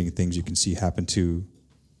devastating things you can see happen to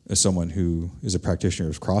someone who is a practitioner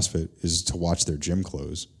of CrossFit is to watch their gym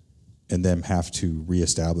close and them have to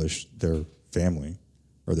reestablish their family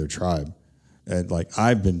or their tribe. And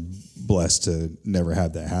I've been blessed to never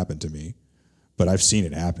have that happen to me, but I've seen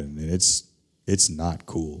it happen, and it's not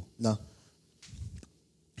cool. No.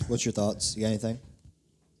 What's your thoughts? You got anything?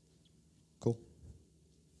 Cool.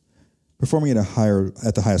 Performing at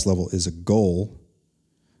the highest level is a goal.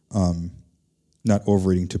 Not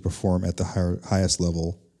overeating to perform at the highest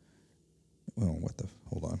level. Well,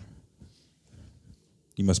 hold on.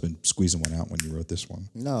 You must have been squeezing one out when you wrote this one.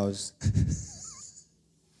 No, it's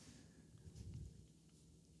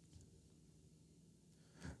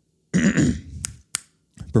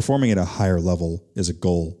performing at a higher level is a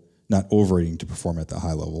goal. Not overeating to perform at the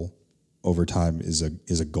high level over time is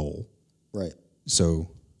a goal. Right. So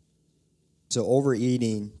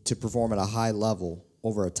overeating to perform at a high level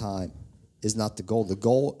over a time is not the goal. The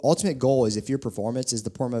ultimate goal is if your performance is to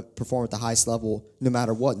perform at the highest level, no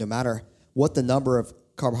matter what the number of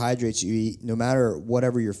carbohydrates you eat, no matter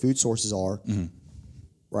whatever your food sources are,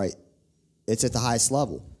 right? It's at the highest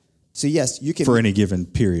level. So yes, you can for any given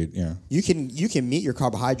period. Yeah, you can meet your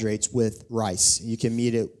carbohydrates with rice. You can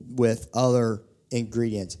meet it with other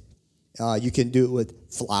ingredients. You can do it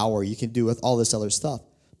with flour. You can do it with all this other stuff.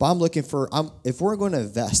 But if we're going to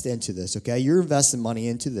invest into this, okay, you're investing money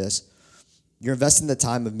into this. You're investing the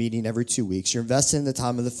time of meeting every 2 weeks. You're investing the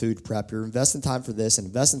time of the food prep. You're investing time for this and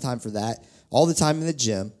investing time for that. All the time in the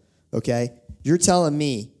gym, okay? You're telling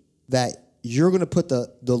me that you're going to put the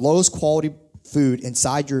lowest quality food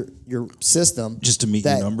inside your system just to meet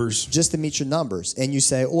your numbers. Just to meet your numbers, and you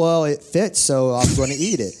say, "Well, it fits, so I'm going to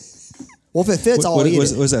eat it." Well, if it fits, I'll eat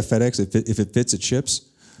it. Was that FedEx? If it fits, it ships.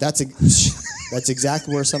 That's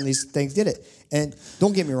exactly where some of these things get it. And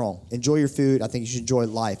don't get me wrong, enjoy your food. I think you should enjoy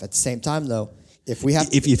life. At the same time, though,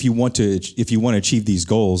 if you want to achieve these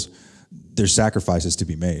goals, there's sacrifices to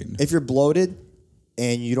be made. If you're bloated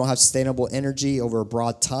and you don't have sustainable energy over a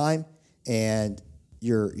broad time, and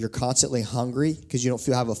you're constantly hungry because you don't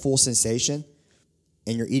have a full sensation,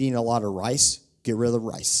 and you're eating a lot of rice, get rid of the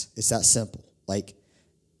rice. It's that simple. Like,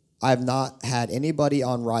 I have not had anybody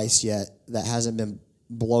on rice yet that hasn't been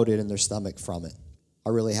bloated in their stomach from it. I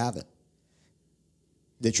really haven't.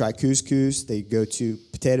 They try couscous. They go to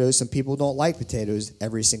potatoes. Some people don't like potatoes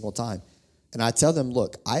every single time. And I tell them,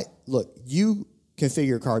 look, you can figure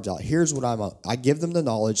your carbs out. Here's what I give them the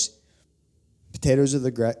knowledge. Potatoes are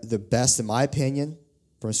the best, in my opinion,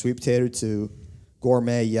 from sweet potato to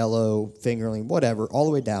gourmet, yellow, fingerling, whatever, all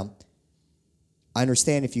the way down. I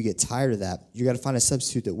understand if you get tired of that, you got to find a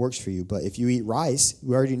substitute that works for you. But if you eat rice,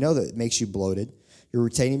 we already know that it makes you bloated. You're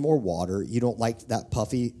retaining more water. You don't like that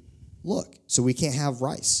puffy look. So we can't have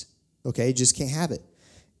rice, okay? Just can't have it.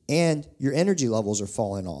 And your energy levels are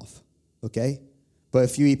falling off, okay? But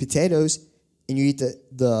if you eat potatoes and you eat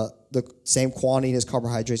the same quantity as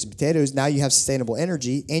carbohydrates and potatoes, now you have sustainable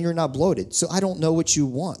energy and you're not bloated. So I don't know what you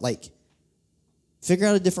want. Like, figure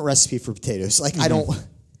out a different recipe for potatoes. Like, I don't...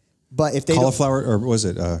 But if they cauliflower, or was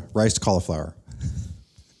it riced cauliflower?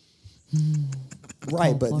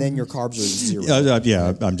 Right, but then your carbs are zero.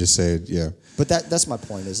 Yeah, I'm just saying, yeah. But that's my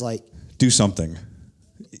point. Is like, do something.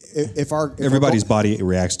 If everybody's body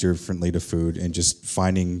reacts differently to food, and just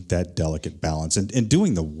finding that delicate balance and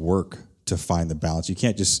doing the work to find the balance. You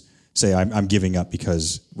can't just say I'm giving up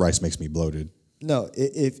because rice makes me bloated. No,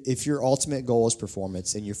 if your ultimate goal is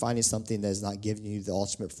performance, and you're finding something that is not giving you the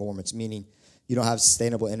ultimate performance, meaning you don't have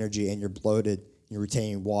sustainable energy and you're bloated, and you're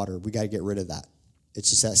retaining water, we got to get rid of that. It's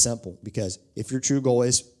just that simple. Because if your true goal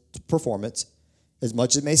is performance, as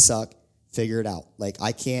much as it may suck, figure it out. Like,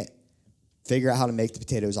 I can't figure out how to make the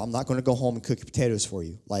potatoes. I'm not going to go home and cook your potatoes for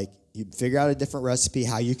you. Like, you figure out a different recipe,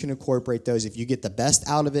 how you can incorporate those. If you get the best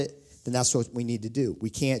out of it, then that's what we need to do. We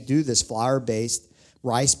can't do this flour-based,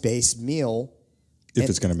 rice-based meal if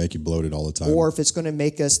it's going to make you bloated all the time. Or if it's going to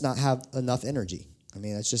make us not have enough energy. I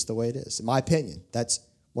mean, that's just the way it is. In my opinion, that's,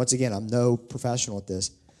 once again, I'm no professional at this,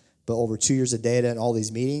 but over 2 years of data and all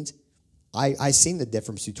these meetings, I seen the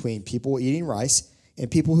difference between people eating rice and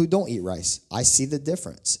people who don't eat rice. I see the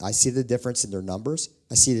difference. I see the difference in their numbers.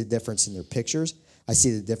 I see the difference in their pictures. I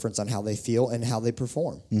see the difference on how they feel and how they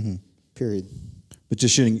perform. Mm-hmm. Period. But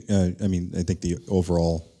just shedding, I think the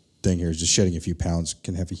overall thing here is just shedding a few pounds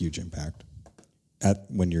can have a huge impact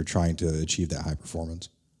when you're trying to achieve that high performance.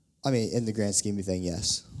 I mean, in the grand scheme of things,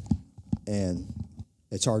 yes. And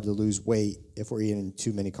it's hard to lose weight if we're eating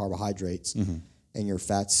too many carbohydrates and your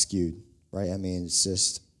fat's skewed, right? I mean, it's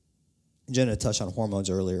just, Jenna touched on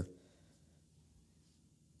hormones earlier.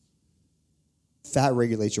 Fat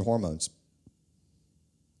regulates your hormones.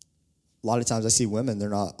 A lot of times I see women, they're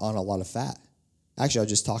not on a lot of fat. Actually, I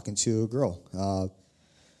was just talking to a girl.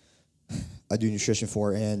 I do nutrition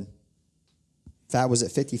for her, and fat was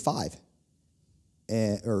at 55.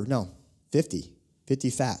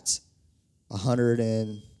 50 fats,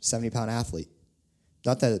 170-pound athlete.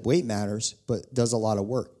 Not that weight matters, but does a lot of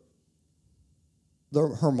work.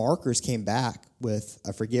 Her markers came back with,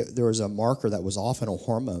 I forget, there was a marker that was off in her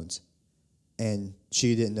hormones, and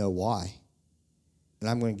she didn't know why. And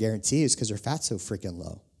I'm going to guarantee it's because her fat's so freaking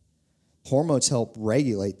low. Hormones help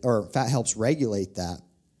regulate, or fat helps regulate that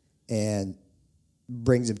and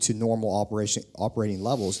brings them to normal operating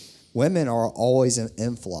levels. Women are always in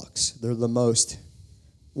influx. They're the most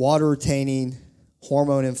water-retaining,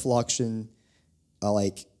 hormone influxion.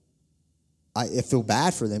 I feel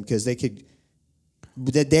bad for them because they could,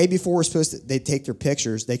 the day before they take their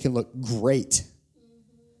pictures, they can look great.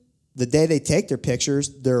 The day they take their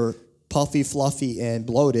pictures, they're puffy, fluffy, and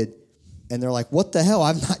bloated, And they're like, what the hell?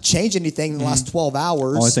 I've not changed anything in the last 12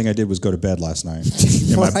 hours. Only thing I did was go to bed last night.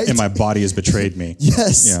 Right? And my body has betrayed me.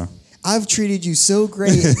 Yes. Yeah. I've treated you so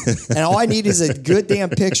great. And all I need is a good damn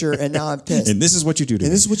picture. And now I'm pissed. And this is what you do to me.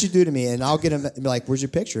 And this is what you do to me. And I'll get them be like, where's your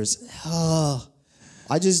pictures? Oh,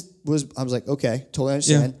 I was like, okay, totally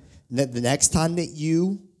understand. The next time that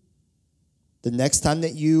you,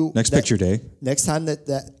 picture day. Next time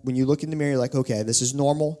that when you look in the mirror, you're like, okay, this is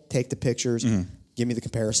normal. Take the pictures. Give me the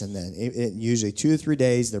comparison. Then it usually 2 to 3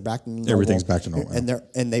 days, they're back to normal. Everything's back to normal.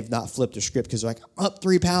 And they've not flipped their script because they're like, I'm up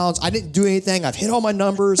 3 pounds. I didn't do anything. I've hit all my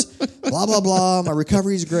numbers. Blah blah blah. My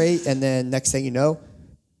recovery is great. And then next thing you know,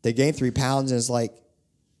 they gain 3 pounds, and it's like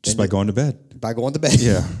just by going to bed. By going to bed.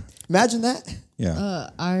 Yeah. Imagine that. Yeah.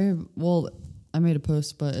 I made a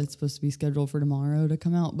post, but it's supposed to be scheduled for tomorrow to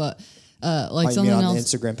come out. But like something on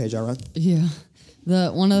else. The Instagram page I run. Yeah.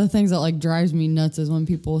 One of the things that like drives me nuts is when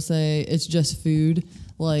people say it's just food.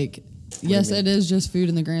 Like, yes, it is just food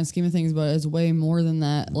in the grand scheme of things, but it's way more than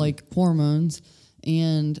that, like hormones.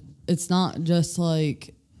 And it's not just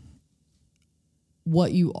like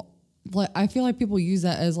what you like. I feel like people use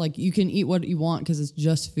that as like you can eat what you want because it's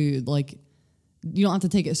just food. Like, you don't have to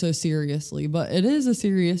take it so seriously, but it is a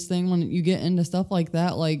serious thing when you get into stuff like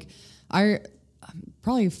that. Like, I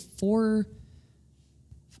probably 4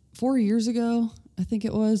 years ago, I think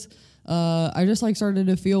it was, I just like started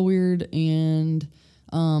to feel weird, and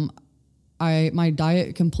my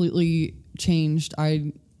diet completely changed.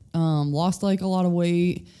 I lost like a lot of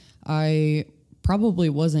weight. I probably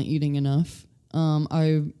wasn't eating enough.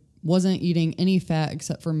 I wasn't eating any fat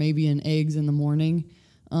except for maybe an eggs in the morning.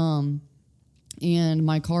 And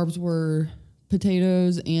my carbs were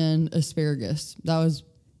potatoes and asparagus. That was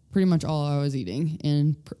pretty much all I was eating,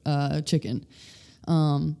 and chicken.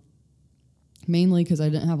 Mainly because I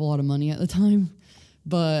didn't have a lot of money at the time.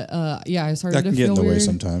 But I started to feel weird. That can get in the way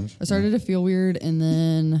sometimes. I started to feel weird, and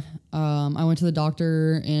then I went to the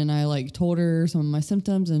doctor, and I like told her some of my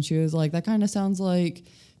symptoms, and she was like, that kind of sounds like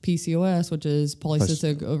PCOS, which is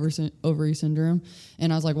polycystic ovary syndrome.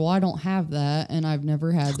 And I was like, well, I don't have that, and I've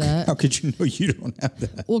never had that. How could you know you don't have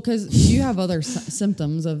that? Well, because you have other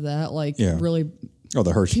symptoms of that, like really... Oh,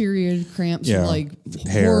 the Hershey. Period cramps, like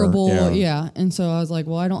hair, horrible. Yeah. And so I was like,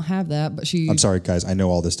 well, I don't have that. But I'm sorry, guys. I know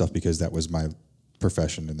all this stuff because that was my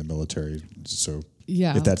profession in the military. So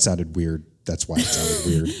if that sounded weird, that's why it sounded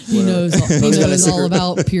weird. He knows all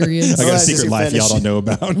about periods. I got a secret life y'all don't know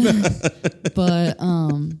about. But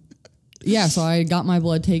so I got my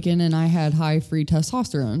blood taken, and I had high free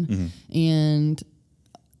testosterone. And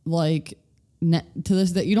like... to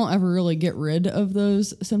this day, you don't ever really get rid of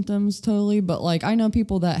those symptoms totally, but like I know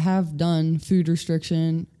people that have done food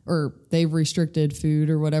restriction, or they've restricted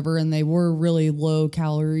food or whatever, and they were really low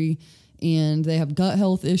calorie, and they have gut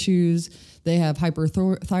health issues, they have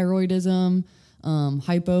hyperthyroidism,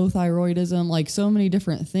 hypothyroidism, like so many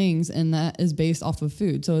different things, and that is based off of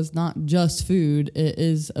food. So it's not just food; it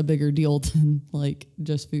is a bigger deal than like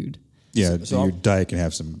just food. Yeah, so your diet can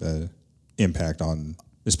have some impact on.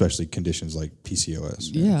 Especially conditions like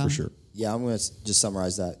PCOS. For sure. Yeah, I'm going to just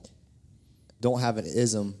summarize that. Don't have an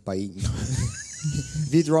ism by eating.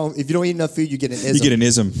 If you don't eat enough food, you get an ism. You get an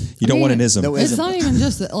ism. You don't want an ism. No it's ism. not even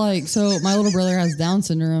just that, like, so my little brother has Down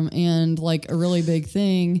syndrome, and like a really big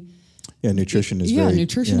thing. Yeah, nutrition is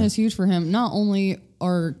nutrition is huge for him. Not only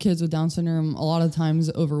are kids with Down syndrome a lot of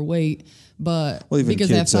times overweight, but because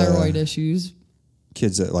they have thyroid issues.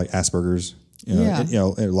 Kids that like Asperger's.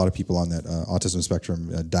 A lot of people on that autism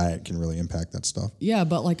spectrum diet can really impact that stuff. Yeah,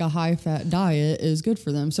 but like a high fat diet is good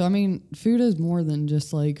for them. So I mean, food is more than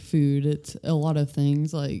just like food. It's a lot of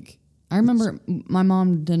things. Like I remember my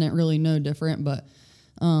mom didn't really know different, but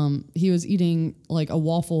he was eating like a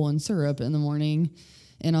waffle and syrup in the morning.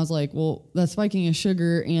 And I was like, well, that's spiking his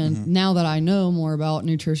sugar. And now that I know more about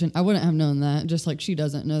nutrition, I wouldn't have known that, just like she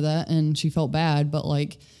doesn't know that. And she felt bad, but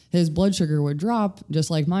like his blood sugar would drop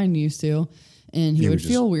just like mine used to. And he would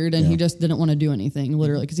feel weird, and he just didn't want to do anything,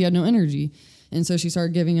 literally, because he had no energy. And so she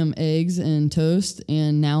started giving him eggs and toast,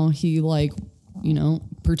 and now he, like,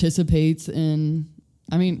 participates in,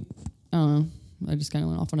 I don't know. I just kind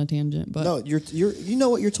of went off on a tangent. But no, you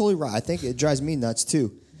know what? You're totally right. I think it drives me nuts,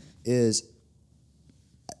 too, is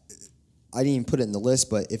I didn't even put it in the list,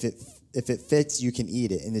 but if it fits, you can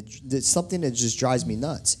eat it. And it's something that just drives me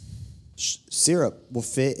nuts. Syrup will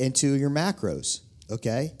fit into your macros.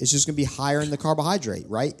 Okay, it's just going to be higher in the carbohydrate,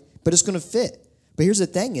 right? But it's going to fit. But here's the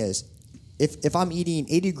thing is, if I'm eating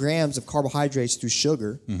 80 grams of carbohydrates through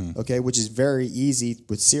sugar, okay, which is very easy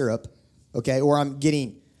with syrup, okay, or I'm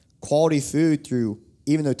getting quality food through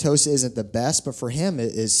even though toast isn't the best, but for him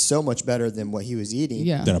it is so much better than what he was eating.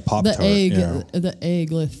 Yeah. Than a Pop-Tart, The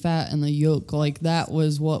egg with fat and the yolk, like that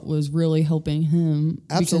was what was really helping him.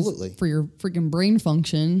 Absolutely. Because for your freaking brain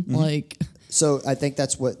function, like. So I think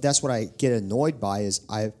that's what I get annoyed by is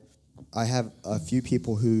I have a few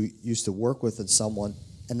people who used to work with someone,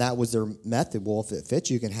 and that was their method. Well, if it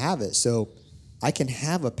fits, you can have it. So I can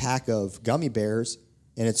have a pack of gummy bears,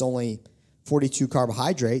 and it's only 42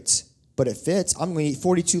 carbohydrates, but it fits. I'm going to eat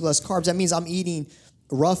 42 less carbs. That means I'm eating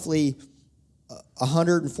roughly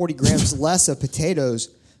 140 grams less of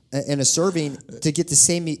potatoes in a serving to get the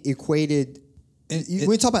same equated. When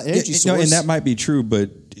we talk about energy source, no, and that might be true, but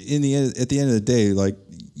at the end of the day, like,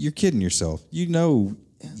 you're kidding yourself. You know,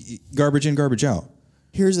 garbage in, garbage out.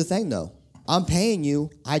 Here's the thing, though. I'm paying you.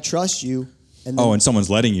 I trust you. And and someone's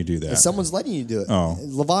letting you do that. And someone's letting you do it. Oh.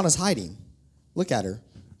 Lavana's hiding. Look at her.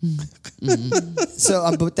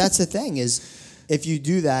 So, but that's the thing is, if you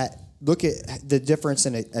do that, look at the difference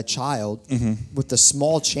in a child with the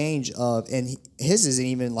small change of, and his isn't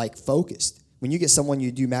even like focused. When you get someone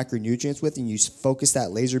you do macronutrients with and you focus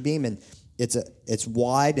that laser beam and it's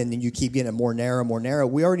wide and then you keep getting it more narrow,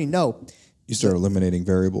 we already know. You start eliminating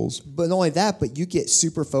variables. But not only that, but you get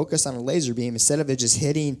super focused on a laser beam. Instead of it just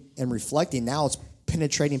hitting and reflecting, now it's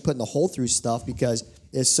penetrating, putting the hole through stuff because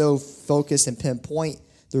it's so focused and pinpoint.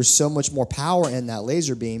 There's so much more power in that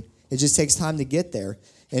laser beam. It just takes time to get there.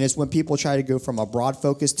 And it's when people try to go from a broad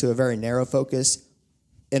focus to a very narrow focus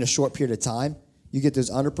in a short period of time, you get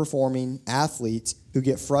those underperforming athletes who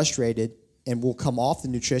get frustrated and will come off the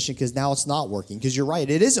nutrition because now it's not working. Because you're right,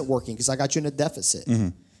 it isn't working because I got you in a deficit.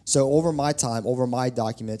 So over my time, over my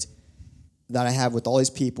documents that I have with all these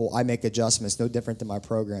people, I make adjustments, no different than my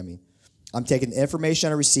programming. I'm taking the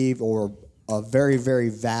information I receive over a very, very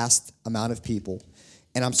vast amount of people,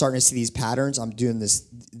 and I'm starting to see these patterns. I'm doing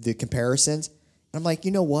the comparisons, and I'm like,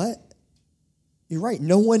 you know what? You're right.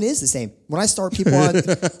 No one is the same. When I start people on,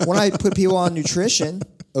 when I put people on nutrition,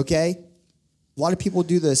 okay, a lot of people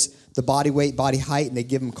do this, the body weight, body height, and they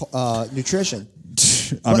give them nutrition.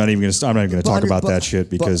 I'm not even going to talk about that shit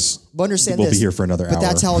because but understand we'll be here for another hour. But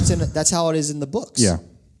that's how it is in the books. Yeah.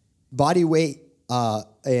 Body weight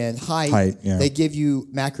and height yeah. They give you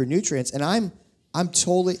macronutrients, and I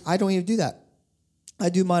don't even do that. I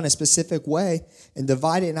do mine a specific way and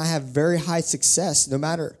divide it, and I have very high success no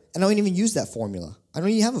matter. And I don't even use that formula. I don't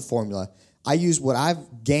even have a formula. I use what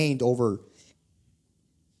I've gained over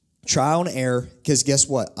trial and error. Because guess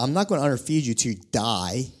what? I'm not going to underfeed you to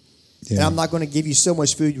die. Yeah. And I'm not going to give you so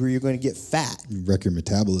much food where you're going to get fat. You wreck your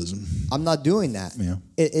metabolism. I'm not doing that. Yeah.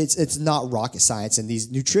 It's not rocket science. And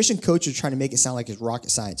these nutrition coaches are trying to make it sound like it's rocket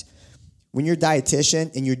science. When you're a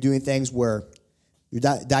dietitian and you're doing things where you're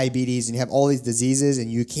diabetes and you have all these diseases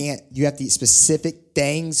and you have to eat specific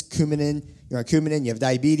things, cumin, you're on cumin, you have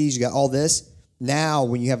diabetes, you got all this. Now,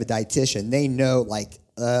 when you have a dietitian, they know like,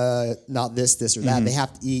 not this or that. They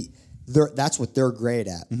have to eat. That's what they're great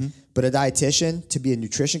at. But a dietitian, to be a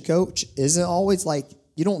nutrition coach, isn't always like,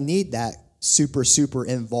 you don't need that super, super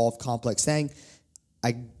involved, complex thing.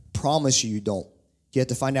 I promise you don't. You have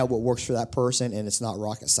to find out what works for that person, and it's not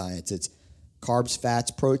rocket science. It's carbs,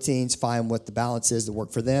 fats, proteins, find what the balance is that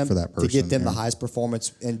work for them for that person, to get them the highest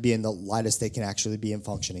performance and being the lightest they can actually be in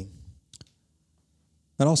functioning.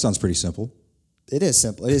 That all sounds pretty simple. It is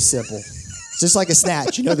simple. It's just like a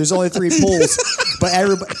snatch. You know, there's only 3 pulls,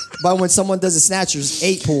 but when someone does a snatch, there's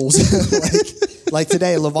 8 pulls. like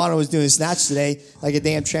today, Lavana was doing a snatch today, like a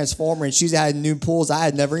damn transformer, and she's had new pulls I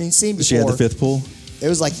had never even seen before. She had the 5th pull? It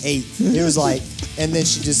was like 8. It was like, and then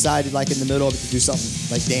she decided, like in the middle of it, to do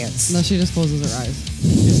something like dance. No, she just closes her eyes.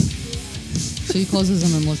 She closes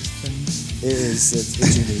them and looks at them. It's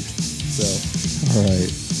unique. So, all right.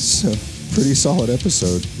 So, pretty solid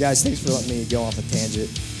episode. Guys, thanks for letting me go off a tangent.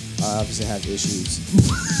 I obviously have issues.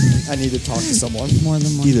 I need to talk to someone. More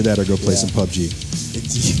than one. Either that or go play some PUBG.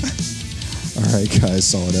 All right, guys,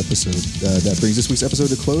 solid episode. That brings this week's episode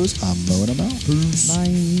to close. I'm Mo and I'm out. Peace.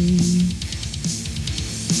 Bye.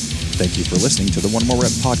 Thank you for listening to the One More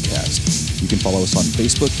Rep podcast. You can follow us on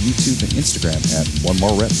Facebook, YouTube, and Instagram at One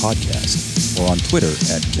More Rep Podcast, or on Twitter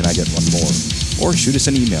at Can I Get One More, or shoot us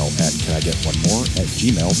an email at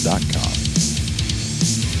canigetonmore@gmail.com.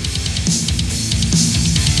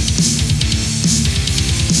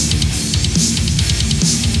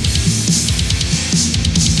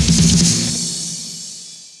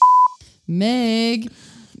 Mayhem.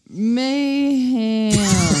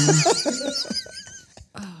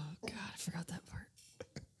 Oh, God, I forgot that part.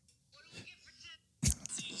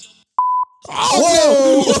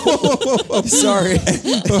 Whoa! Sorry.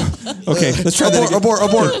 Okay, let's try that again.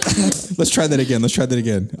 Abort. Let's try that again.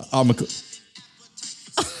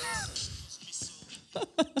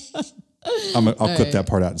 I'll clip that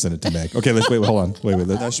part out and send it to Meg. Okay, let's wait. Hold on. Wait.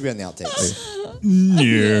 No, it should be on the outtakes.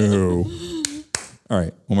 No. All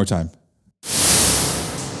right, one more time.